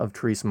husband of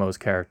Teresa Mo's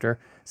character.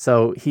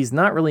 So he's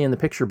not really in the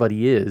picture, but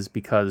he is,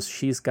 because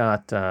she's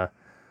got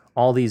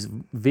all these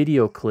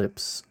video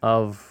clips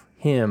of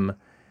him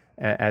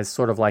as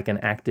sort of like an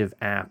active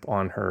app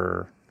on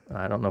her.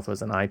 I don't know if it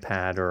was an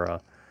iPad or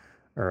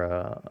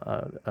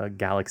a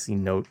Galaxy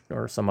Note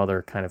or some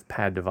other kind of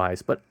pad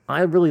device. But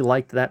I really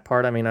liked that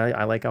part. I mean,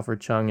 I like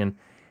Alfred Chung, and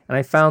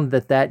I found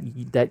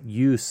that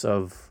use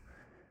of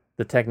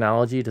the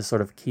technology to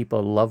sort of keep a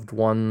loved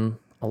one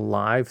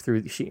alive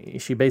through,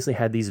 she basically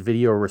had these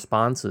video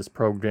responses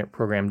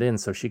programmed in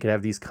so she could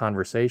have these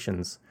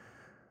conversations,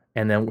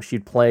 and then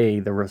she'd play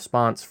the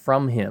response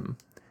from him,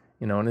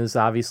 and it was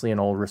obviously an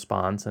old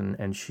response,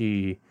 and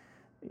she,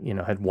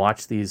 had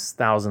watched these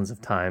thousands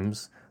of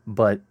times,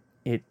 but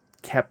it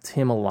kept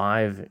him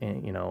alive,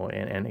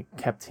 and it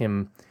kept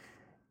him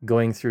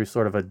going through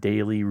sort of a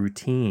daily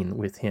routine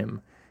with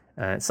him.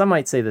 Some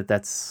might say that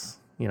that's,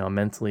 not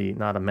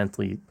a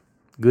mentally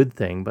good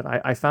thing, but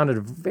I found it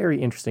a very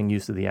interesting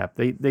use of the app.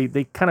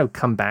 They kind of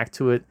come back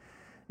to it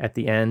at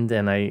the end,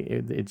 and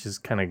it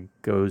just kind of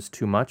goes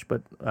too much.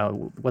 But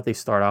what they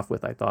start off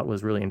with, I thought,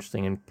 was really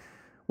interesting, and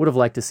would have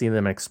liked to see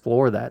them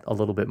explore that a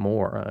little bit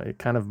more. It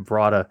kind of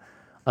brought a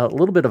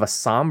little bit of a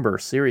somber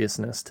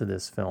seriousness to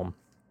this film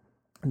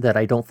that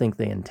I don't think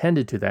they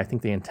intended to. I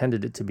think they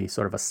intended it to be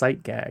sort of a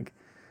sight gag,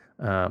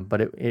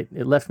 but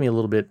it left me a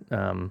little bit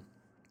kind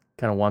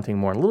of wanting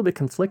more, and a little bit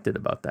conflicted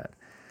about that.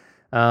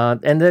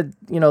 And then,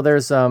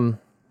 there's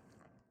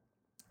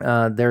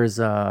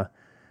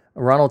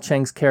Ronald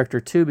Cheng's character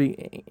too.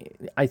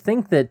 I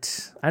think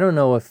that I don't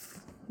know if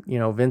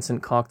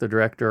Vincent Koch, the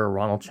director, or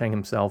Ronald Cheng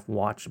himself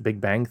watched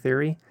Big Bang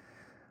Theory.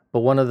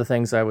 But one of the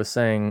things I was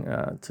saying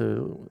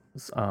to,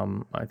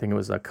 I think it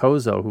was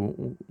Kozo,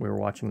 who we were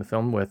watching the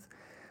film with,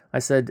 I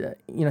said,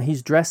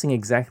 he's dressing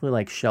exactly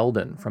like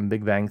Sheldon from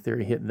Big Bang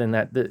Theory.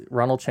 Then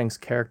Ronald Cheng's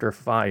character,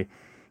 Phi,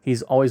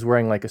 he's always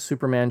wearing like a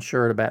Superman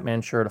shirt, a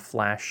Batman shirt, a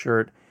Flash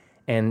shirt,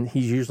 and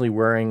he's usually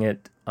wearing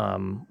it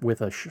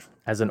with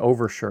as an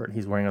overshirt.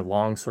 He's wearing a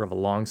long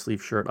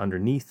sleeve shirt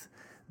underneath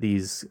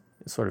these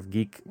sort of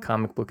geek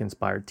comic book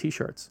inspired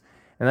T-shirts.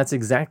 And that's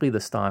exactly the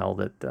style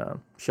that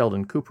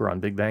Sheldon Cooper on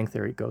Big Bang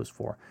Theory goes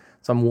for.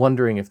 So I'm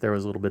wondering if there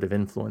was a little bit of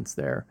influence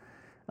there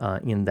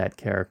in that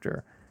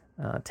character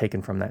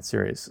taken from that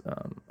series.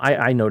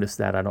 I noticed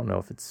that. I don't know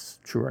if it's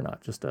true or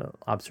not, just an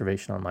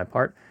observation on my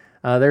part.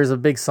 There's a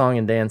big song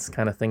and dance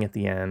kind of thing at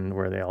the end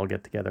where they all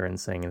get together and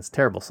sing. It's a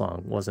terrible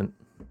song. Wasn't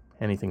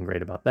anything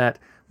great about that.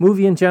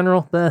 Movie in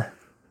general,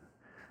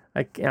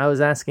 I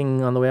was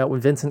asking on the way out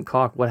with Vincent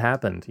Koch what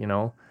happened,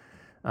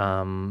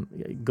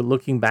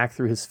 looking back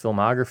through his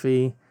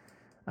filmography,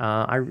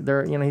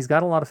 he's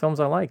got a lot of films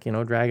I like.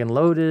 Dragon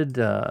Loaded.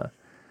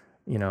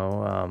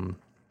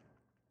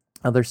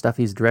 Other stuff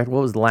he's directed.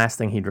 What was the last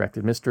thing he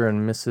directed? Mr.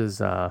 and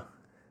Mrs.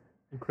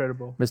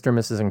 Incredible. Mr. and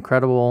Mrs.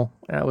 Incredible.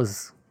 That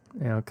was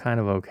kind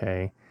of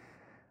okay.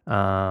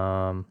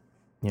 Supermodel,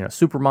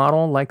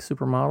 like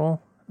Supermodel.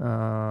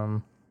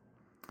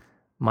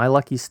 My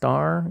Lucky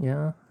Star.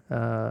 Yeah.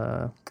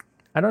 I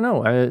don't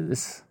know.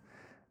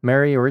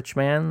 Marry a Rich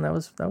Man, that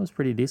was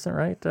pretty decent,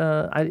 right?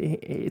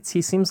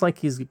 He seems like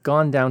he's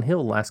gone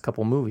downhill the last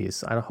couple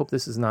movies. I hope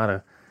this is not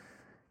a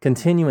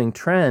continuing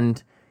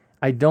trend.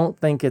 I don't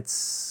think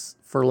it's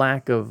for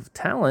lack of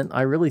talent.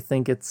 I really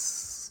think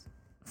it's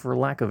for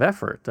lack of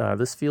effort.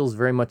 This feels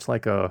very much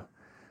like a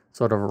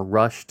sort of a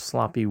rushed,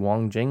 sloppy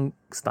Wong Jing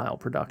style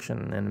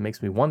production, and it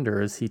makes me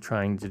wonder, is he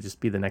trying to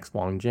just be the next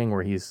Wong Jing,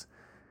 where he's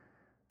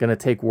going to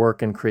take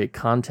work and create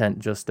content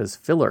just as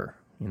filler,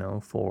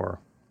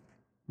 for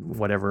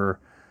whatever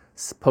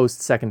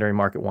post-secondary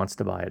market wants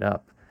to buy it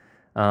up.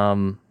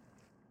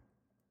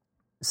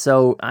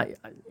 So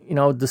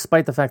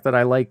despite the fact that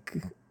I like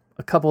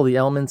a couple of the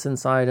elements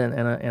inside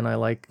and I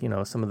like,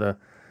 some of the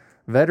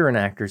veteran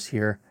actors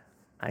here,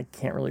 I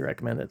can't really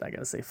recommend it. I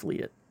gotta say, flee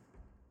it.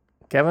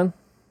 Kevin?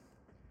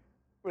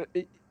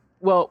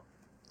 Well,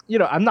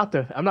 I'm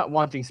not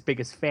Wong Jing's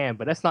biggest fan,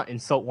 but that's not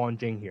insult Wong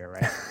Jing here,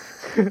 right?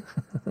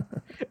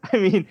 I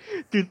mean,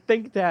 to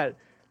think that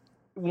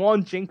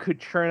Wong Jing could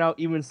churn out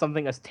even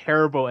something as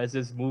terrible as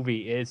this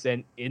movie is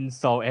an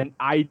insult, and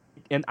I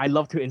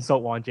love to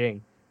insult Wong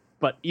Jing,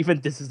 but even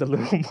this is a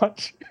little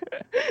much,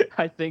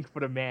 I think,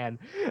 for the man.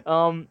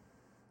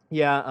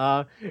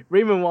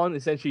 Raymond Wong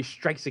essentially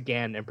strikes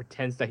again and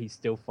pretends that he's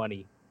still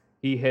funny.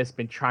 He has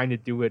been trying to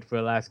do it for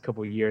the last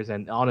couple of years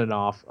and on and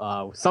off.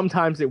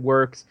 Sometimes it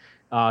works,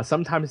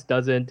 sometimes it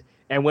doesn't.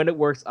 And when it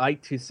works, I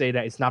like to say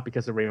that it's not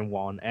because of Raymond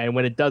Wong. And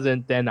when it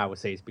doesn't, then I would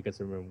say it's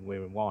because of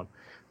Raymond Wong.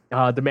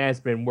 The man has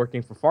been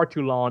working for far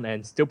too long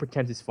and still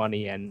pretends he's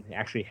funny, and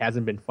actually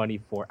hasn't been funny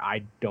for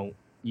I don't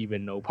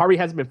even know. Probably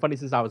hasn't been funny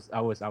since I was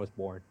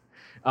born.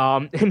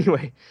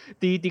 Anyway,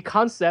 the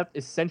concept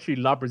is essentially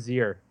La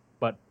Brazier,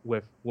 but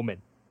with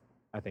women,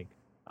 I think.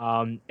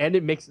 And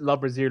it makes La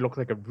Brazier look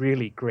like a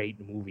really great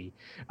movie.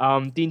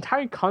 The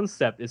entire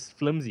concept is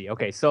flimsy.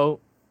 Okay,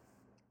 so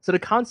the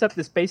concept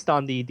is based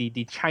on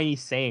the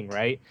Chinese saying,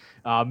 right?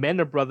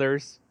 Men are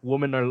brothers,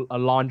 women are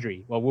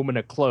laundry, well, women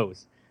are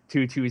clothes.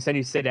 To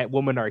essentially say that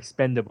women are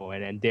expendable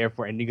and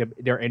therefore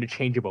they're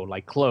interchangeable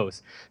like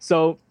clothes.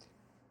 So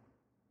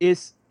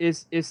is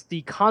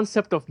the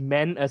concept of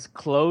men as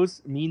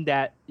clothes mean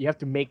that you have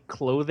to make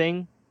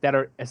clothing that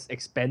are as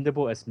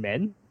expendable as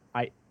men?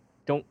 I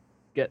don't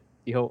get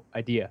the whole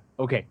idea.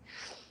 Okay.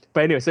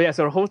 But anyway, so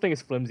the whole thing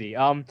is flimsy.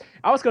 I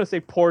was gonna say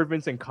poor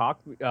Vincent Koch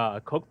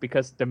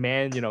because the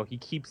man, he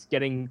keeps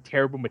getting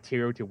terrible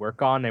material to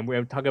work on, and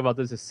we're talking about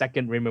this the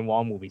second Raymond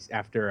Wong movies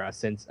after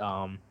since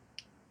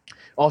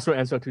also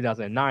Answer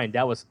 2009.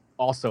 That was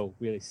also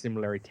really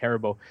similarly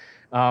terrible.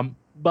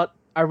 But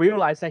I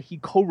realized that he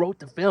co-wrote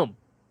the film,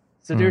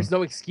 so there's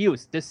no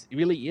excuse. This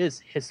really is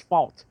his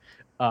fault,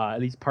 at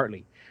least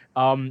partly.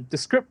 The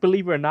script,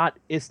 believe it or not,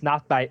 is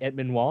not by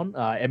Edmund Wong.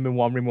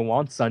 Raymond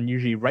Wong's son,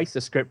 usually writes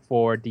the script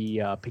for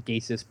the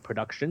Pegasus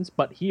Productions,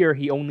 but here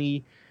he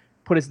only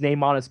put his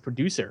name on as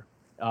producer.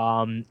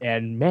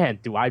 And man,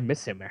 do I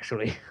miss him,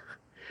 actually.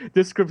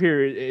 This script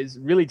here is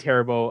really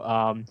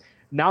terrible.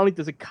 Not only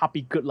does it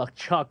copy Good Luck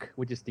Chuck,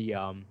 which is the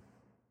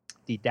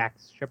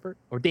Dax Shepard,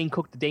 or Dane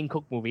Cook, the Dane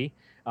Cook movie.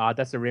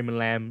 That's the Raymond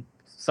Lam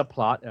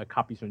subplot,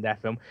 copies from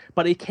that film.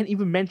 But it can't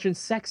even mention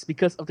sex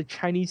because of the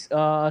Chinese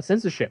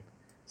censorship.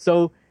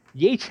 So,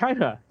 yay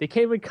China! They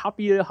can't even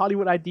copy the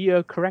Hollywood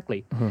idea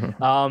correctly.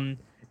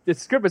 the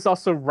script is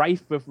also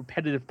rife with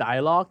repetitive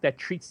dialogue that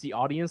treats the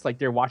audience like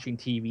they're watching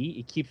TV.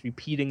 It keeps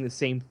repeating the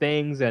same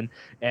things, and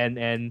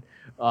everyone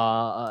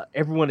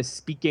is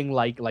speaking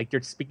like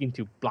they're speaking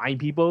to blind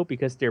people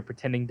because they're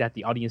pretending that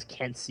the audience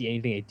can't see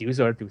anything they do,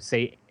 so they have to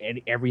say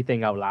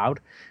everything out loud.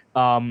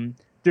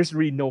 There's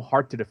really no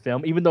heart to the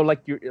film, even though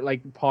like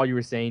Paul, you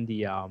were saying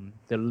the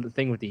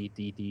thing with the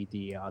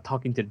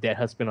talking to the dead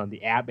husband on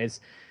the app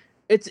is.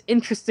 It's an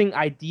interesting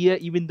idea,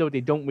 even though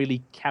they don't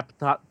really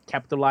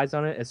capitalize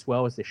on it as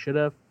well as they should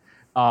have.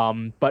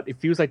 But it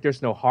feels like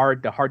there's no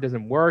heart. The heart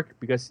doesn't work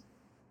because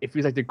it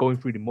feels like they're going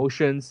through the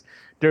motions.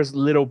 There's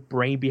little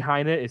brain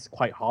behind it. It's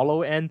quite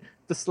hollow. And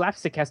the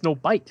slapstick has no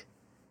bite.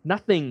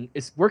 Nothing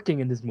is working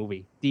in this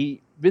movie.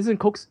 The Vincent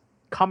Cook's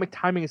comic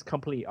timing is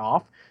completely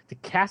off. The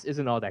cast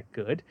isn't all that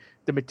good.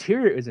 The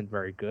material isn't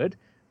very good.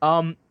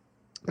 But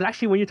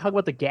actually, when you talk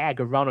about the gag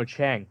of Ronald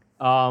Chang,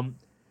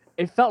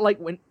 it felt like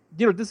when...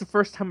 this is the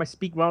first time I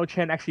speak Ronald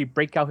Chan actually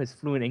break out his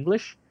fluent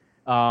English.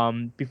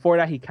 Before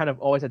that, he kind of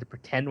always had to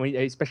pretend,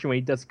 especially when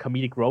he does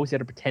comedic roles, he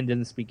had to pretend he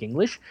doesn't speak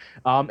English.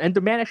 And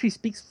the man actually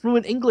speaks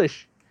fluent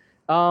English.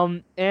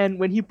 And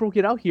when he broke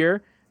it out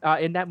here,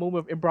 in that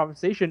moment of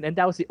improvisation, and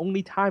that was the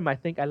only time I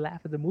think I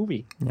laughed at the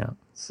movie. Yeah.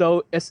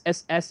 So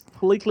as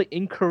politically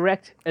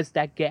incorrect as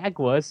that gag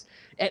was,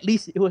 at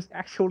least it was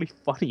actually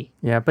funny.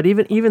 Yeah, but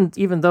even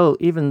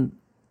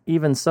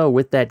so,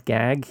 with that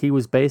gag, he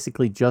was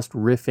basically just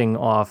riffing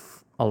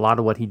off a lot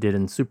of what he did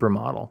in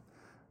Supermodel.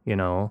 He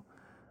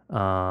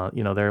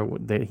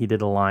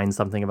did a line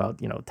something about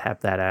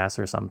tap that ass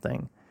or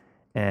something,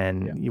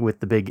 and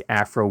with the big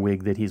afro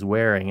wig that he's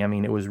wearing. I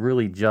mean, it was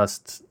really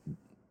just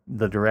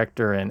the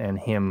director and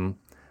him.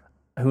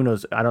 Who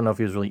knows? I don't know if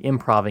he was really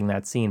improvising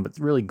that scene, but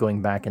really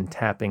going back and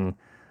tapping,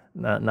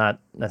 not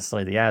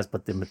necessarily the ass,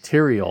 but the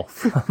material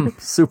from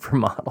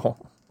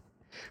Supermodel.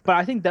 But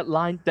I think the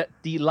line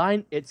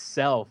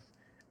itself,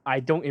 I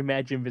don't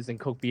imagine Vincent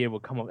Cook be able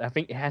to come up. I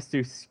think it has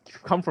to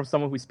come from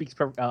someone who speaks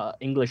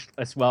English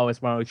as well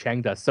as Ronald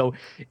Chang does. So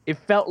it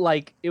felt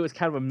like it was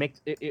kind of a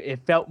mix. It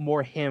felt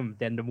more him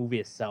than the movie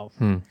itself.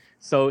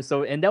 So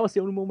and that was the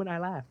only moment I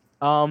laughed.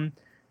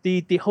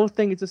 The whole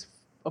thing is just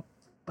a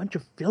bunch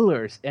of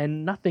fillers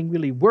and nothing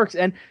really works.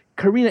 And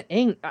Karina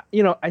Ng,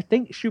 I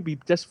think she'll be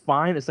just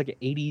fine. It's like an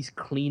 80s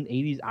clean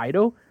 80s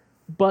idol,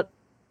 but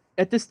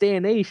at this day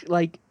and age,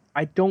 like.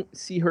 I don't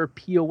see her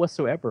appeal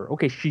whatsoever.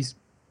 Okay, she's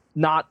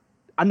not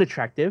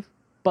unattractive,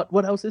 but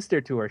what else is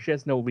there to her? She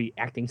has no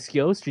acting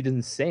skills. She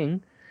doesn't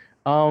sing.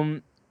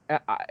 When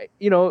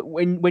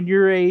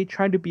you're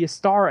trying to be a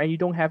star and you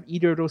don't have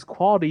either of those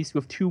qualities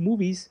with 2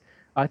 movies,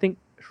 I think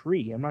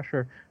 3. I'm not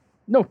sure.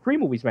 No, 3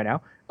 movies right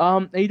now.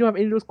 And you don't have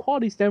any of those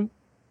qualities, then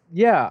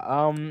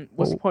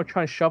what's the point of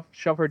trying to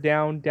shove her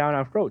down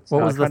our throats?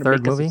 What was the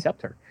third movie?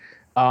 Accept her.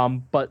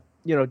 But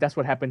that's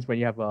what happens when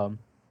you have a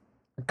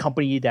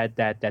company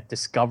that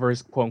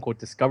discovers, quote unquote,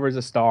 discovers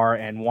a star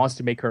and wants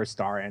to make her a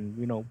star, and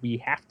we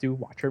have to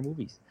watch her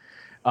movies.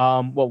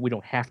 Well, we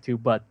don't have to,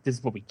 but this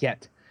is what we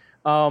get.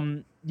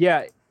 It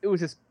was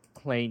just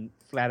plain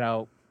flat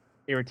out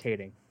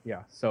irritating.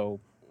 Yeah, so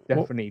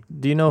definitely.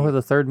 Do you know her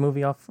the third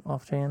movie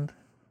offhand?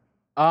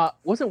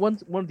 Wasn't one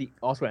of the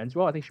also ends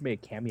well? I think she made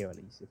a cameo at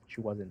least if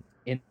she wasn't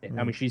in it.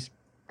 I mean, she's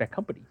that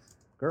company's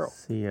girl.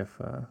 Let's see if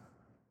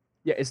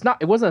yeah,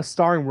 it wasn't a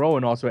starring role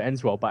in Also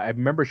Ends Well, but I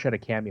remember she had a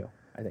cameo,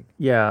 I think.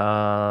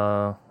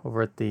 Yeah,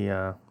 over at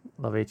the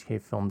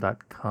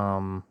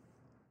lovehkfilm.com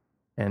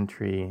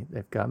entry,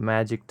 they've got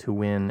Magic to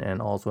Win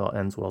and All's Well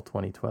Ends Well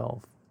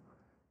 2012.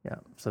 Yeah,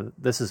 so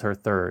this is her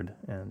third,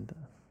 and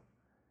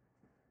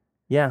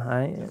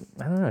I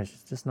don't know,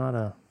 it's just not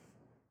a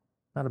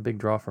big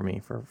draw for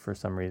me for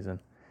some reason.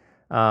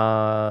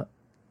 But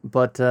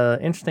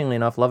interestingly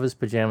enough, Love Is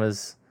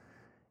Pajamas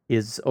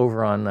is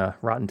over on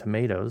Rotten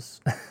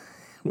Tomatoes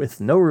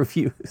with no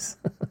reviews.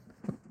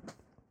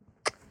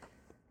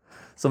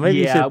 So maybe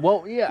you should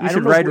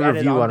write a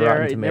review on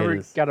Rotten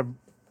Tomatoes. It never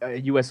got a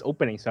U.S.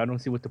 opening, so I don't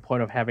see what the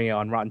point of having it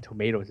on Rotten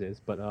Tomatoes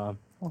is. But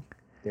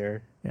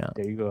there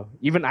you go.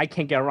 Even I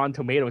can't get on Rotten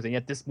Tomatoes, and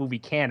yet this movie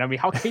can. I mean,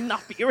 how can you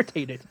not be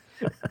irritated?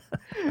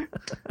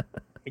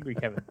 Angry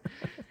Kevin.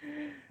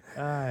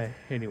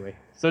 Anyway,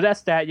 so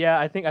that's that. Yeah,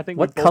 I think.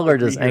 What color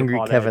does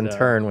Angry Kevin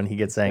turn when he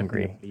gets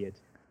angry?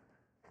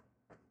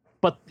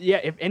 But yeah,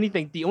 if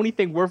anything, the only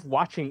thing worth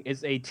watching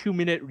is a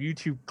 2-minute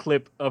YouTube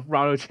clip of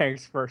Ronald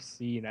Chang's first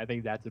scene. I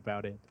think that's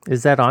about it.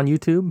 Is that on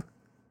YouTube?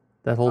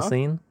 That whole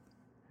scene?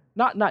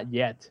 Not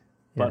yet,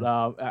 but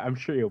I'm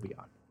sure it'll be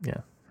on.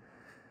 Yeah.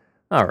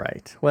 All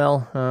right.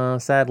 Well,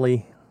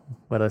 sadly,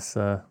 let us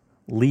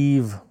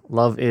leave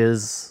Love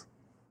Is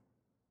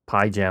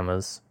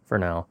Pajamas for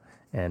now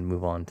and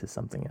move on to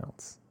something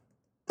else.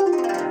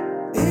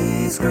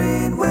 East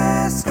Screen,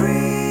 West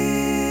Screen.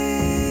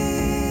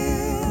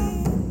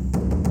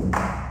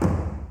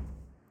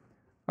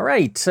 All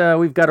right,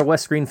 we've got a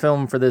West Screen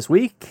film for this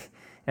week,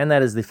 and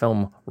that is the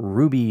film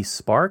Ruby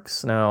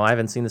Sparks. Now, I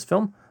haven't seen this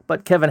film,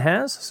 but Kevin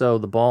has, so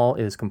the ball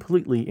is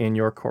completely in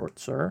your court,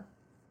 sir.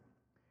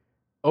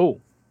 Oh,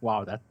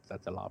 Wow,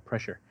 that's a lot of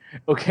pressure.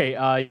 Okay,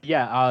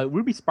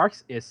 Ruby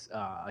Sparks is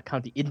kind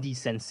of the indie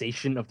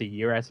sensation of the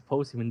year, I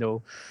suppose, even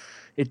though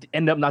it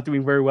ended up not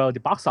doing very well at the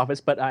box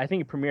office. But I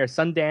think it premiered at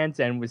Sundance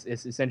and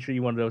is essentially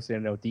one of those, the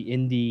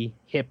indie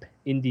hip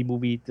indie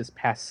movie this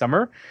past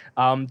summer.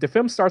 The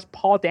film stars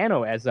Paul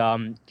Dano as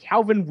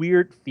Calvin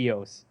Weird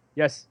Fields.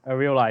 Yes, I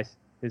realize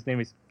his name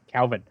is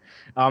Calvin.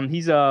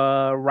 He's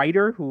a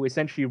writer who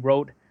essentially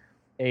wrote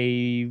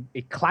a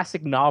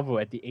classic novel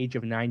at the age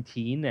of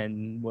 19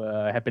 and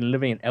have been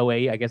living in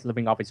LA, I guess,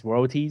 living off his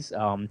royalties,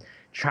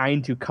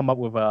 trying to come up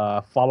with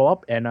a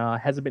follow-up and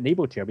hasn't been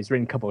able to. He's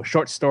written a couple of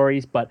short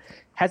stories, but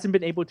hasn't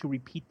been able to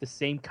repeat the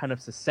same kind of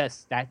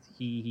success that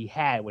he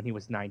had when he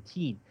was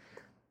 19.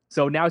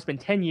 So now it's been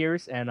 10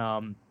 years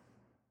and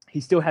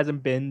he still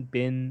hasn't been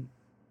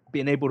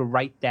able to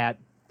write that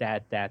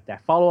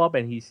follow up,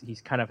 and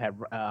he's kind of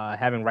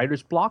having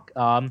writer's block.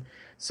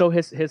 So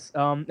his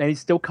and he's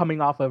still coming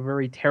off a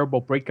very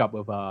terrible breakup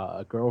with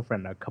a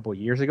girlfriend a couple of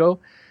years ago.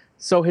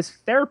 So his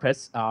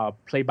therapist,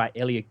 played by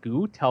Elliot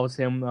Gu, tells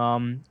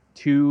him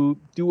to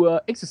do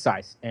a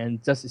exercise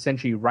and just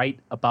essentially write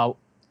about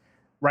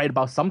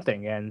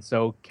something. And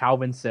so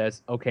Calvin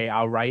says, "Okay,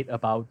 I'll write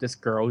about this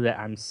girl that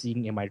I'm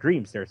seeing in my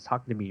dreams. They're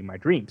talking to me in my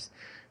dreams."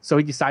 So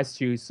he decides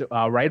to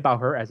write about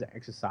her as an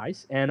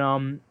exercise,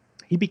 and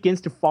he begins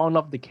to fall in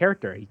love with the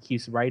character. He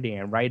keeps writing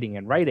and writing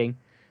and writing,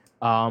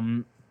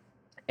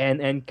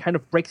 and kind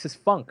of breaks his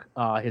funk.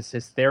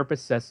 His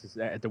therapist says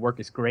the work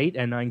is great,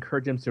 and I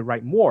encourage him to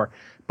write more.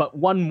 But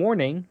one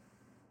morning,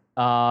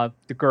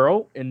 the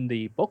girl in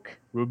the book,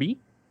 Ruby,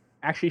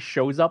 actually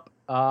shows up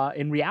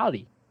in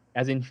reality,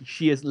 as in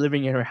she is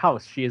living in her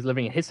house. She is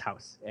living in his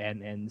house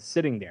and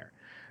sitting there,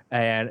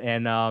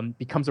 and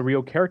becomes a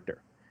real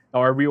character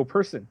or a real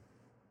person.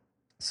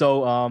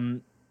 So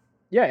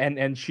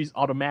and she's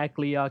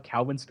automatically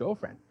Calvin's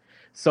girlfriend.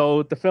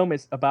 So the film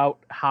is about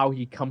how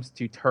he comes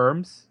to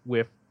terms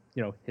with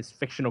his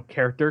fictional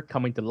character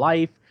coming to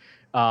life.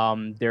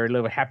 They're a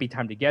little happy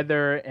time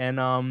together,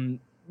 and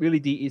really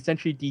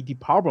essentially the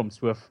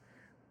problems with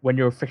when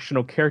your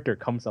fictional character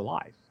comes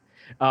alive.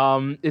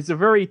 It's a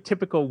very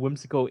typical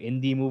whimsical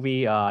indie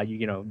movie.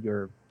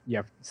 You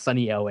have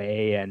sunny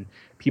LA and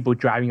people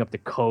driving up the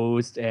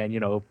coast, and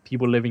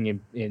people living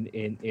in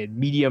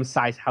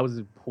medium-sized houses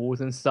with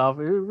pools and stuff.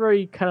 It's a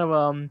very kind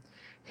of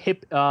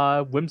hip,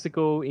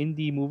 whimsical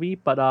indie movie,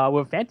 but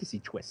with a fantasy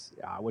twist,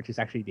 which is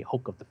actually the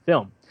hook of the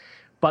film.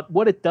 But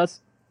what it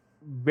does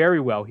very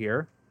well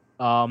here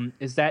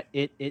is that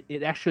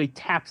it actually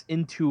taps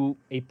into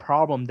a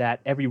problem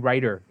that every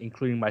writer,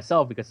 including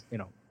myself, because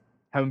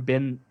haven't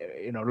been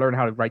learn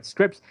how to write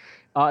scripts,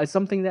 is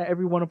something that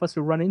every one of us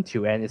will run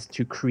into, and it's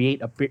to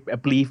create a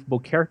believable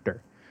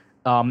character.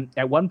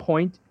 At one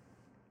point,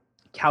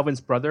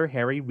 Calvin's brother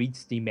Harry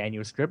reads the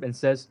manuscript and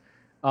says,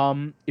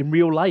 in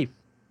real life,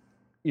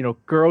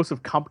 girls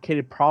with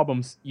complicated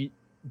problems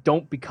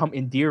don't become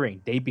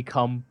endearing. They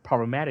become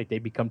problematic. They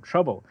become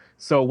trouble.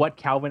 So what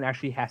Calvin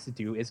actually has to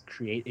do is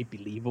create a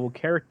believable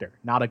character,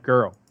 not a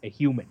girl, a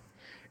human.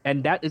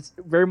 And that is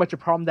very much a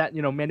problem that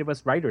many of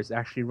us writers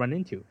actually run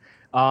into.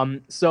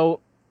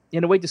 So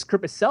in a way, the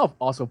script itself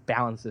also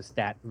balances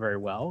that very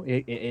well.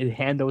 It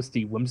handles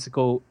the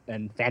whimsical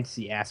and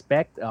fantasy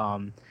aspect.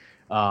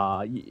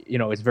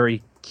 It's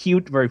very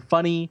cute, very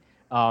funny.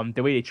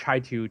 The way they try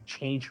to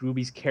change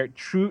Ruby's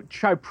character,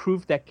 try to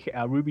prove that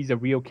Ruby's a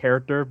real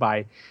character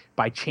by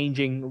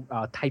changing,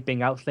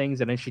 typing out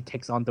things, and then she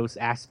takes on those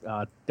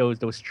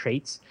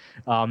traits.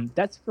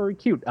 That's very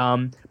cute.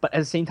 But at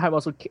the same time,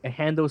 also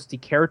handles the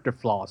character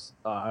flaws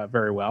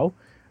very well.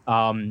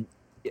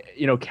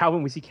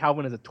 Calvin, we see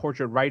Calvin as a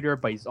tortured writer,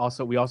 but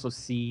we also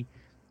see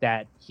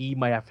that he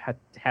might have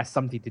has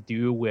something to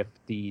do with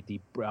the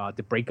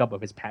breakup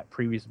of his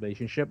previous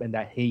relationship, and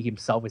that he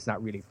himself is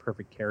not really a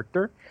perfect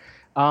character.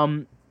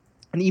 And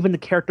even the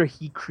character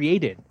he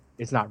created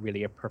is not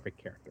really a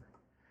perfect character.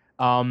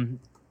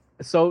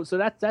 So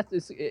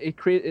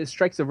it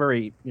strikes a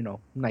very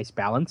nice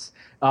balance.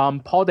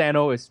 Paul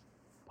Dano is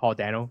Paul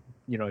Dano.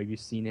 You've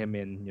seen him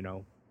in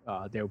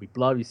There Will Be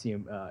Blood. You see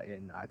him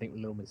in, I think,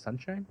 Little Miss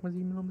Sunshine. Was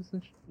he in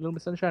Little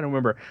Miss Sunshine? I don't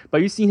remember.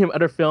 But you've seen him in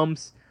other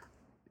films.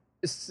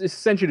 It's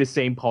essentially the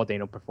same Paul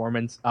Dano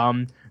performance.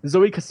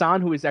 Zoe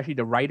Kazan, who is actually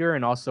the writer,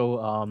 and also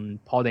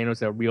Paul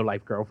Dano's a real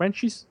life girlfriend.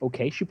 She's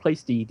okay. She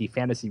plays the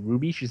fantasy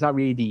Ruby. She's not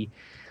really the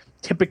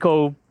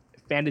typical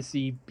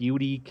fantasy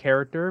beauty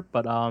character,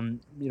 but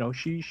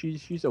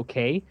she's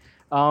okay.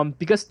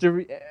 Because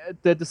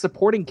the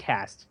supporting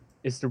cast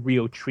is the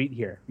real treat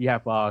here. You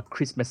have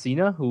Chris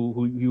Messina,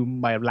 who you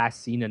might have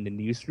last seen in the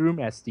Newsroom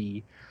as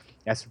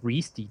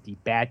Reese, the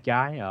bad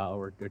guy,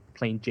 or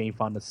playing Jane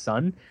Fonda's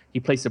son. He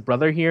plays the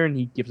brother here, and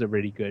he gives a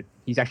really good.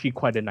 He's actually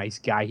quite a nice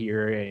guy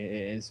here.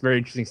 It's very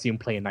interesting to see him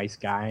play a nice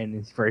guy, and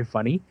it's very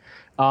funny.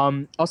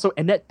 Also,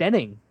 Annette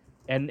Bening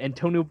and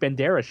Antonio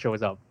Banderas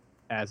shows up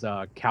as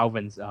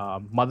Calvin's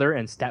mother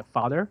and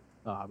stepfather,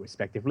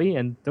 respectively,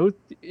 and those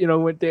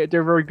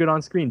they're very good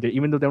on screen,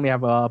 even though they only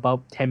have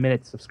about 10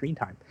 minutes of screen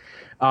time.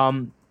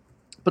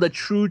 But the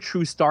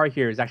true star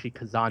here is actually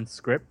Kazan's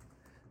script.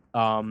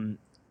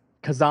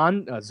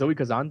 Kazan, Zoe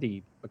Kazan,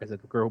 like I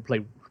said, the girl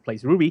who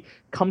plays Ruby,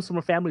 comes from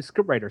a family of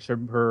scriptwriters.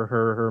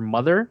 Her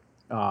mother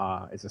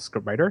is a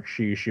scriptwriter.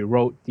 She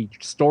wrote the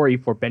story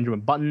for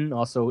Benjamin Button,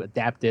 also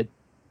adapted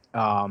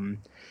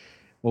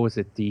what was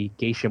it, the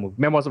geisha movie,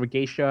 Memoirs of a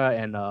Geisha,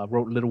 and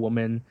wrote Little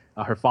Woman.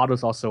 Her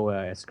father's also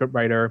a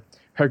scriptwriter.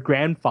 Her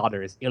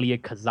grandfather is Ilya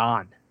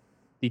Kazan,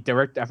 the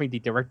director. I think the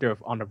director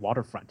of On the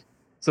Waterfront.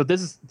 So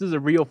this is a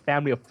real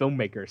family of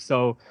filmmakers.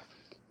 So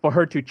for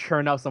her to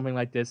churn out something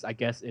like this, I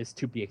guess, is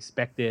to be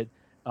expected.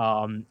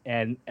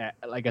 And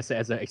like I said,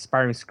 as an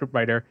aspiring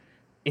scriptwriter,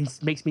 it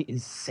makes me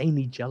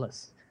insanely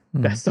jealous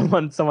that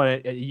someone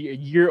a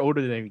year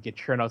older than me can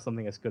churn out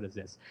something as good as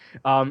this.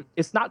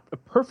 It's not a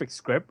perfect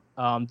script.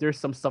 There's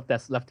some stuff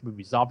that's left to be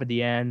resolved at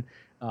the end.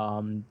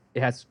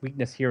 It has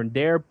weakness here and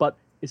there, but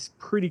it's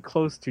pretty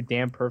close to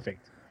damn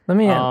perfect. Let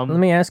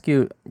me ask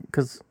you,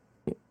 because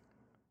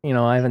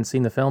I haven't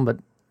seen the film, but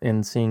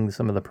in seeing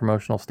some of the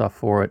promotional stuff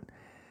for it,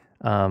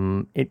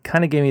 it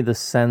kind of gave me the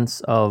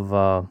sense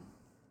of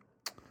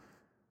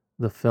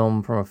the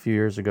film from a few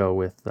years ago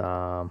with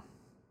Nanny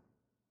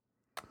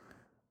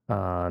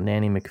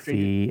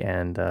McPhee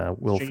and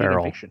Will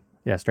Ferrell.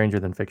 Yeah, Stranger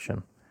Than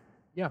Fiction.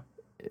 Yeah.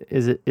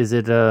 Is it is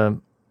it a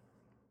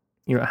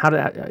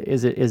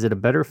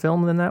better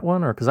film than that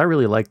one, or because I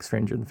really like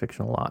Stranger Than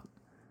Fiction a lot.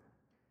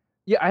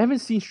 Yeah, I haven't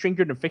seen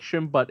Stranger Than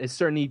Fiction, but it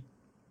certainly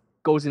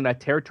goes in that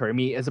territory. I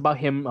mean, it's about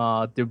him,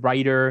 the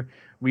writer,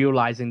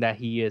 realizing that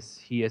he's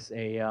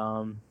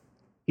a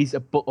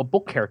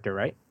book character,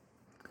 right?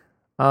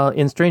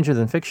 In Stranger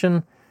Than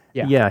Fiction,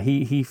 yeah,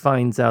 he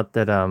finds out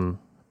that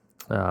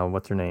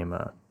what's her name?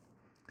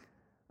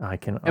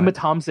 Emma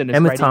Thompson.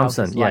 Emma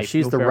Thompson. Yeah, life,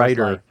 she's Will the Ferrell's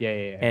writer. life.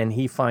 Yeah. And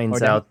he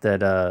finds out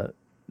that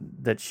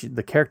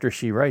the character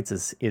she writes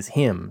is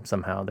him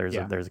somehow. There's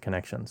a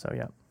connection. So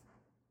yeah.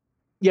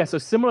 Yeah, so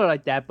similar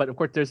like that, but of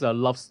course there's a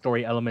love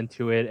story element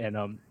to it and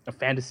a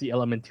fantasy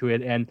element to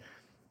it, and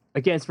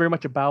again, it's very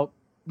much about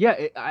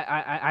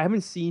I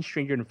haven't seen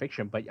Stranger Than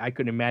Fiction, but I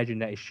could imagine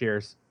that it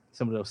shares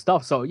some of those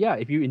stuff. So yeah,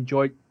 if you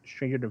enjoyed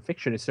Stranger Than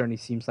Fiction, it certainly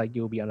seems like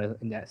you'll be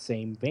in that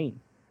same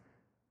vein.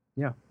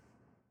 Yeah.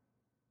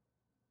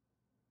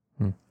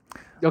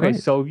 Okay, right.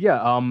 So yeah,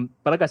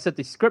 but like I said,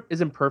 the script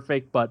isn't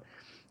perfect, but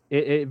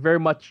it very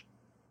much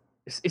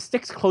it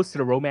sticks close to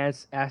the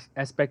romance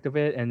aspect of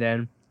it, and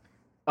then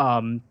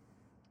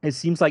it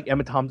seems like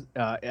Emma Thompson,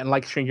 and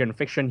like Stranger Than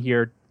Fiction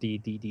here,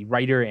 the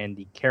writer and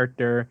the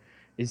character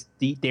is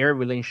their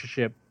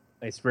relationship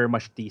is very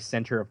much the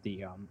center of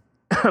the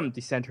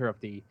the center of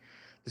the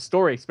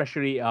story,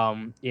 especially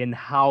in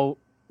how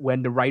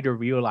when the writer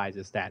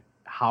realizes that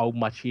how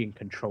much he can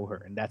control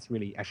her, and that's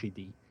really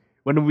actually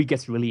when the movie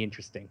gets really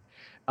interesting.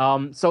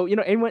 So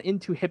anyone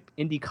into hip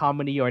indie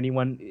comedy or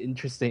anyone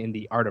interested in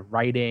the art of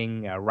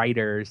writing,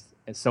 writers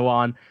and so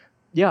on,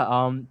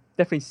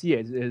 definitely see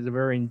it. It's a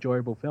very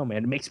enjoyable film,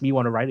 and it makes me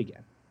want to write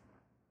again.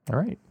 All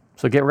right,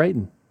 so get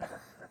writing.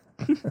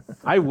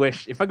 I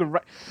wish if I could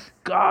write.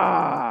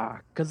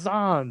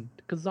 Kazan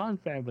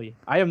family.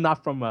 I am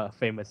not from a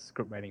famous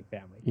script writing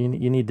family. You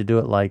need to do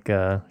it like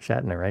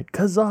Shatner, right?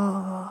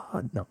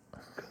 Kazan. No.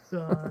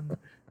 Kazan.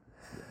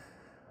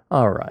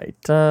 All right.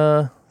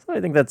 So I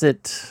think that's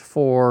it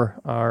for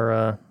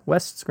our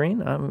West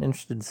screen. I'm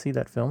interested to see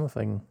that film if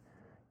I can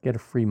get a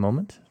free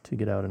moment to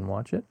get out and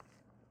watch it.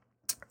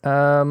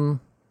 So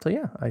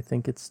yeah, I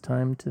think it's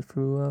time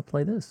to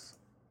play this.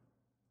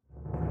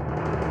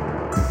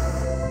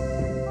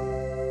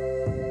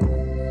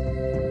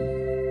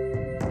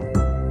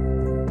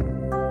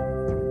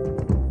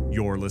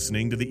 You're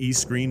listening to the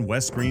East Screen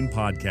West Screen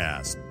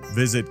podcast.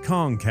 Visit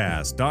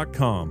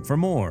Kongcast.com for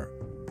more.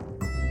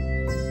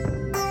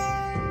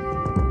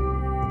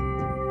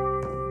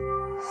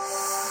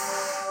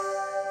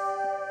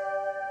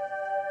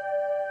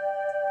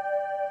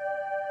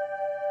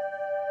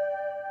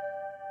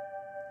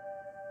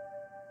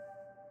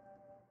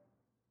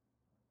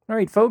 All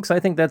right, folks, I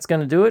think that's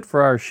going to do it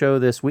for our show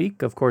this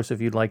week. Of course,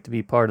 if you'd like to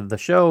be part of the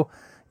show,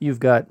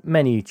 you've got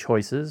many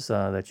choices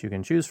that you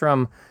can choose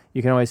from.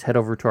 You can always head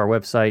over to our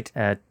website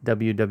at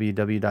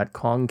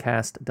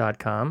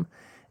www.kongcast.com.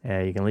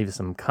 You can leave us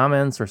some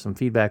comments or some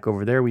feedback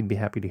over there. We'd be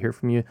happy to hear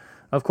from you.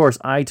 Of course,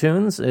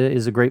 iTunes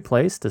is a great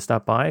place to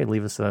stop by.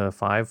 Leave us a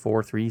 5,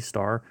 4,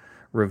 3-star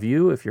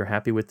review if you're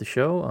happy with the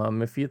show.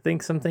 If you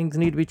think some things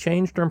need to be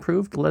changed or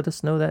improved, let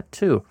us know that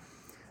too.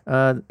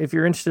 If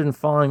you're interested in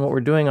following what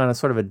we're doing on a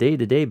sort of a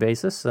day-to-day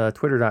basis,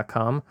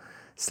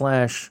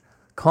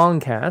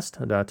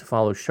 twitter.com/Kongcast to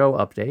follow show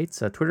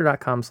updates,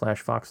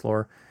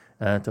 twitter.com/Foxlore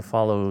to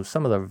follow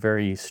some of the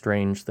very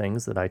strange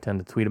things that I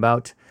tend to tweet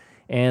about.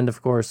 And,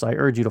 of course, I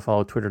urge you to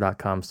follow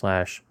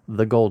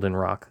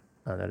twitter.com/TheGoldenRock.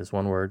 That is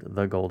one word,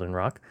 The Golden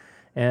Rock.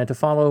 And to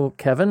follow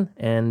Kevin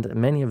and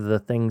many of the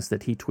things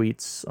that he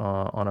tweets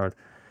on our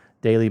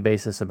daily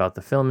basis about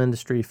the film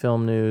industry,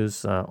 film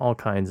news, all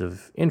kinds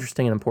of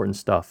interesting and important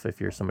stuff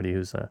if you're somebody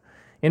who's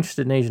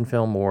interested in Asian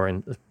film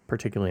or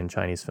particularly in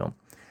Chinese film.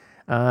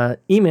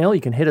 Email,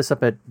 you can hit us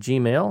up at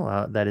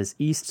Gmail. That is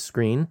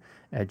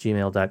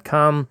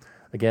eastscreen@gmail.com.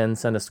 Again,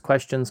 send us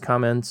questions,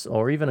 comments,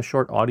 or even a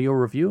short audio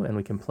review, and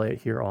we can play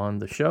it here on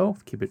the show.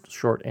 Keep it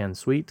short and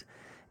sweet.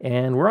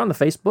 And we're on the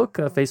Facebook,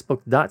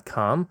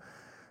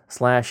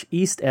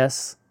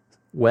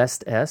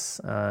 facebook.com/EastSWestS.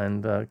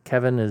 And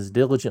Kevin is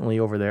diligently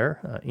over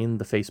there in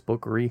the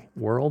Facebook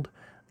world,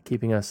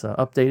 keeping us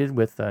updated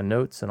with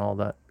notes and all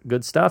that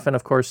good stuff. And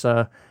of course,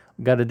 we've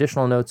got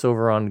additional notes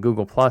over on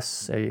Google+.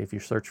 If you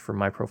search for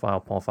my profile,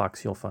 Paul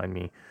Fox, you'll find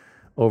me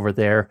over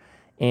there.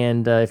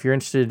 And if you're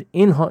interested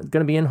in going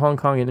to be in Hong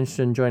Kong and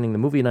interested in joining the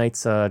movie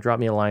nights, drop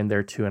me a line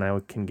there too, and I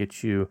can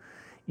get you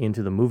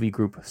into the movie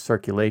group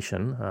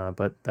circulation.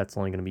 But that's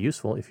only going to be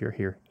useful if you're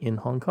here in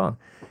Hong Kong.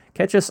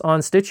 Catch us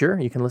on Stitcher.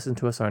 You can listen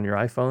to us on your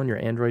iPhone, your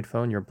Android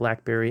phone, your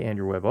BlackBerry, and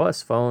your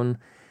WebOS phone.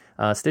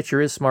 Stitcher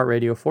is smart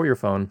radio for your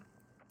phone.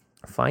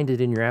 Find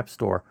it in your app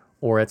store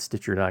or at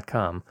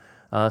Stitcher.com.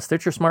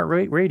 Stitcher Smart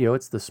Radio,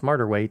 it's the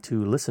smarter way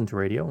to listen to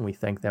radio, and we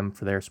thank them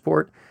for their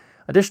support.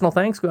 Additional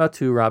thanks go out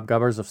to Rob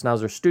Gubbers of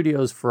Schnauzer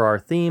Studios for our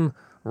theme,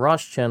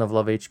 Ross Chen of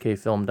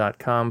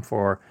LoveHKFilm.com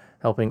for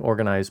helping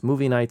organize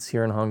movie nights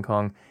here in Hong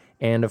Kong,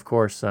 and of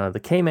course, the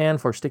K-Man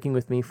for sticking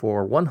with me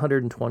for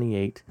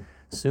 128,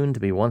 soon to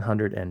be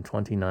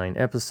 129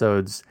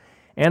 episodes.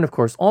 And of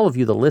course, all of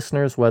you, the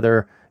listeners,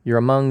 whether you're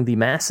among the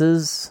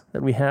masses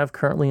that we have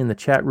currently in the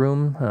chat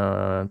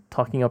room,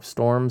 talking up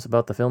storms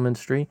about the film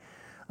industry,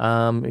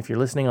 if you're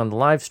listening on the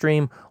live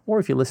stream, or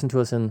if you listen to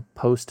us in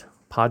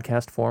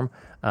post-podcast form,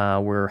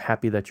 we're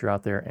happy that you're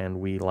out there, and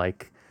we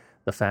like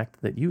the fact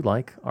that you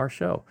like our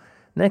show.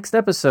 Next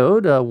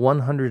episode,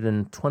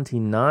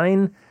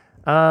 129.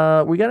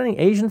 We got any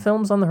Asian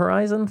films on the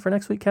horizon for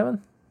next week,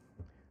 Kevin?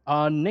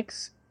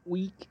 Next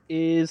week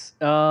is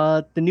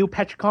the new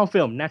Patrick Kong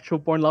film, Natural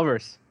Born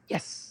Lovers.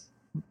 Yes.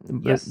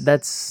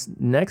 That's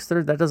next,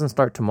 or that doesn't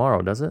start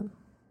tomorrow, does it?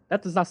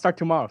 That does not start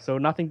tomorrow, so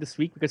nothing this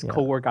week because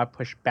Cold War got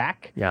pushed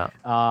back. Yeah.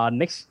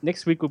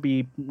 Next week will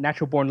be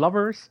Natural Born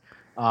Lovers,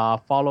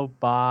 followed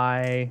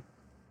by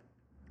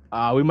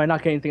we might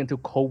not get anything until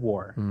Cold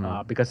War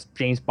because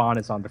James Bond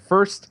is on the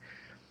first,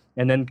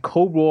 and then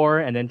Cold War,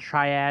 and then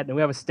Triad, and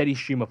we have a steady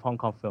stream of Hong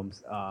Kong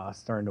films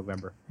starting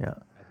November. Yeah.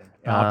 I think.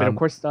 But of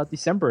course,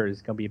 December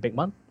is going to be a big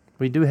month.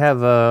 We do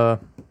have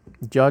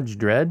Judge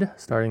Dredd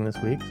starting this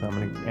week, so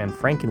and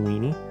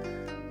Frankenweenie.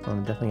 So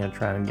I'm definitely going to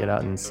try and get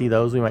out and see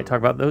those. We might talk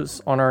about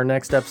those on our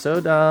next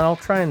episode. I'll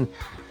try and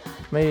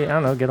maybe, I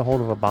don't know, get a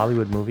hold of a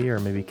Bollywood movie, or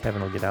maybe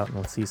Kevin will get out and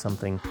we'll see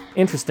something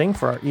interesting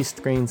for our East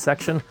Screen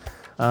section.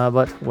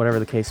 But whatever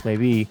the case may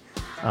be,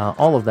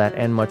 all of that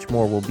and much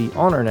more will be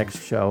on our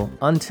next show.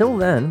 Until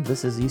then,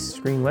 this is East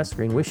Screen, West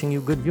Screen, wishing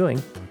you good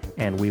viewing,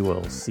 and we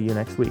will see you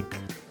next week.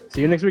 See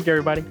you next week,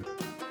 everybody.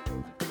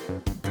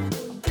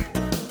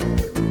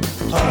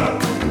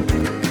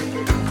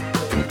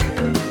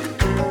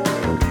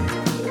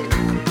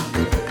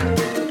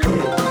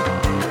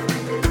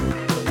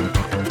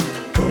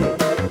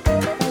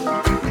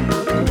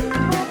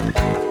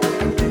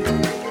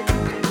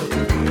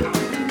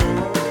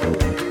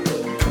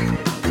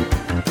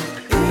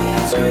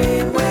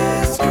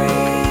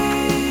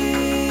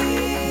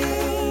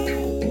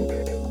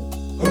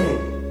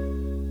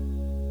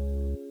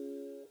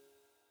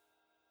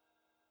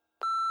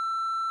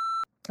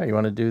 All right, you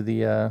want to do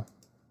the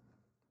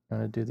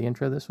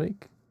intro this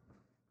week?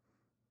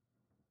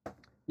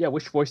 Yeah,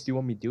 which voice do you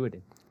want me to do it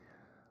in?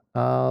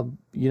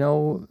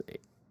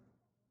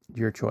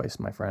 Your choice,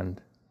 my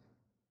friend.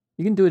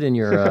 You can do it in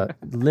your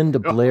Linda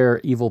Blair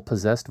evil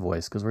possessed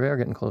voice, because we are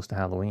getting close to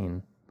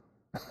Halloween.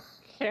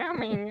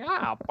 Coming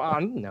up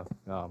on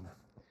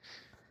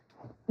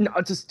no,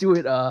 just do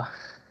it.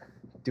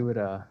 You do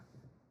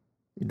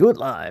it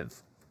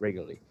live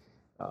regularly.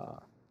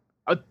 I'll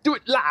do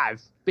it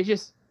live,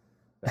 bitches.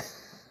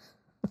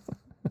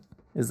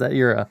 Is that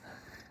your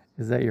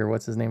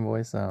what's his name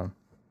voice?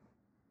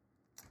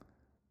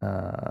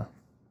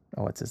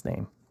 What's his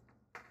name?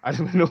 I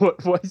don't even know what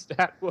voice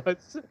that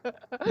was.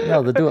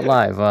 No, the Do It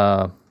Live.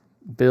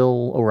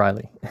 Bill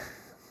O'Reilly. Is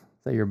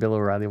that your Bill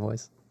O'Reilly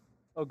voice?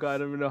 Oh God, I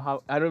don't even know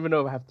how. I don't even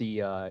know if I have the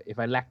if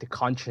I lack the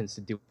conscience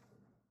to do.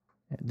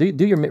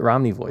 Do your Mitt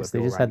Romney voice.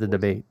 They just had the voice.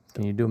 debate.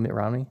 Can you do a Mitt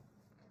Romney?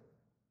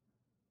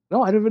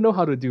 No, I don't even know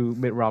how to do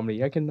Mitt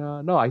Romney. I can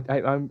no,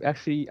 I'm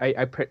actually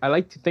I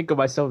like to think of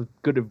myself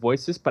good at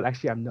voices, but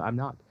actually I'm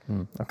not.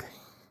 Okay.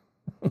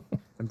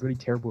 I'm really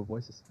terrible at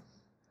voices,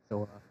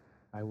 so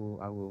I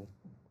will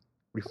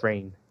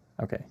refrain.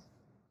 Okay.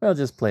 Well,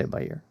 just play it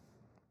by ear.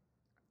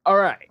 All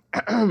right.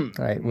 All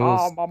right.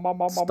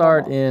 We'll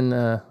start in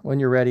when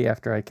you're ready.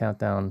 After I count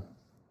down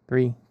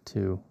 3,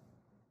 2,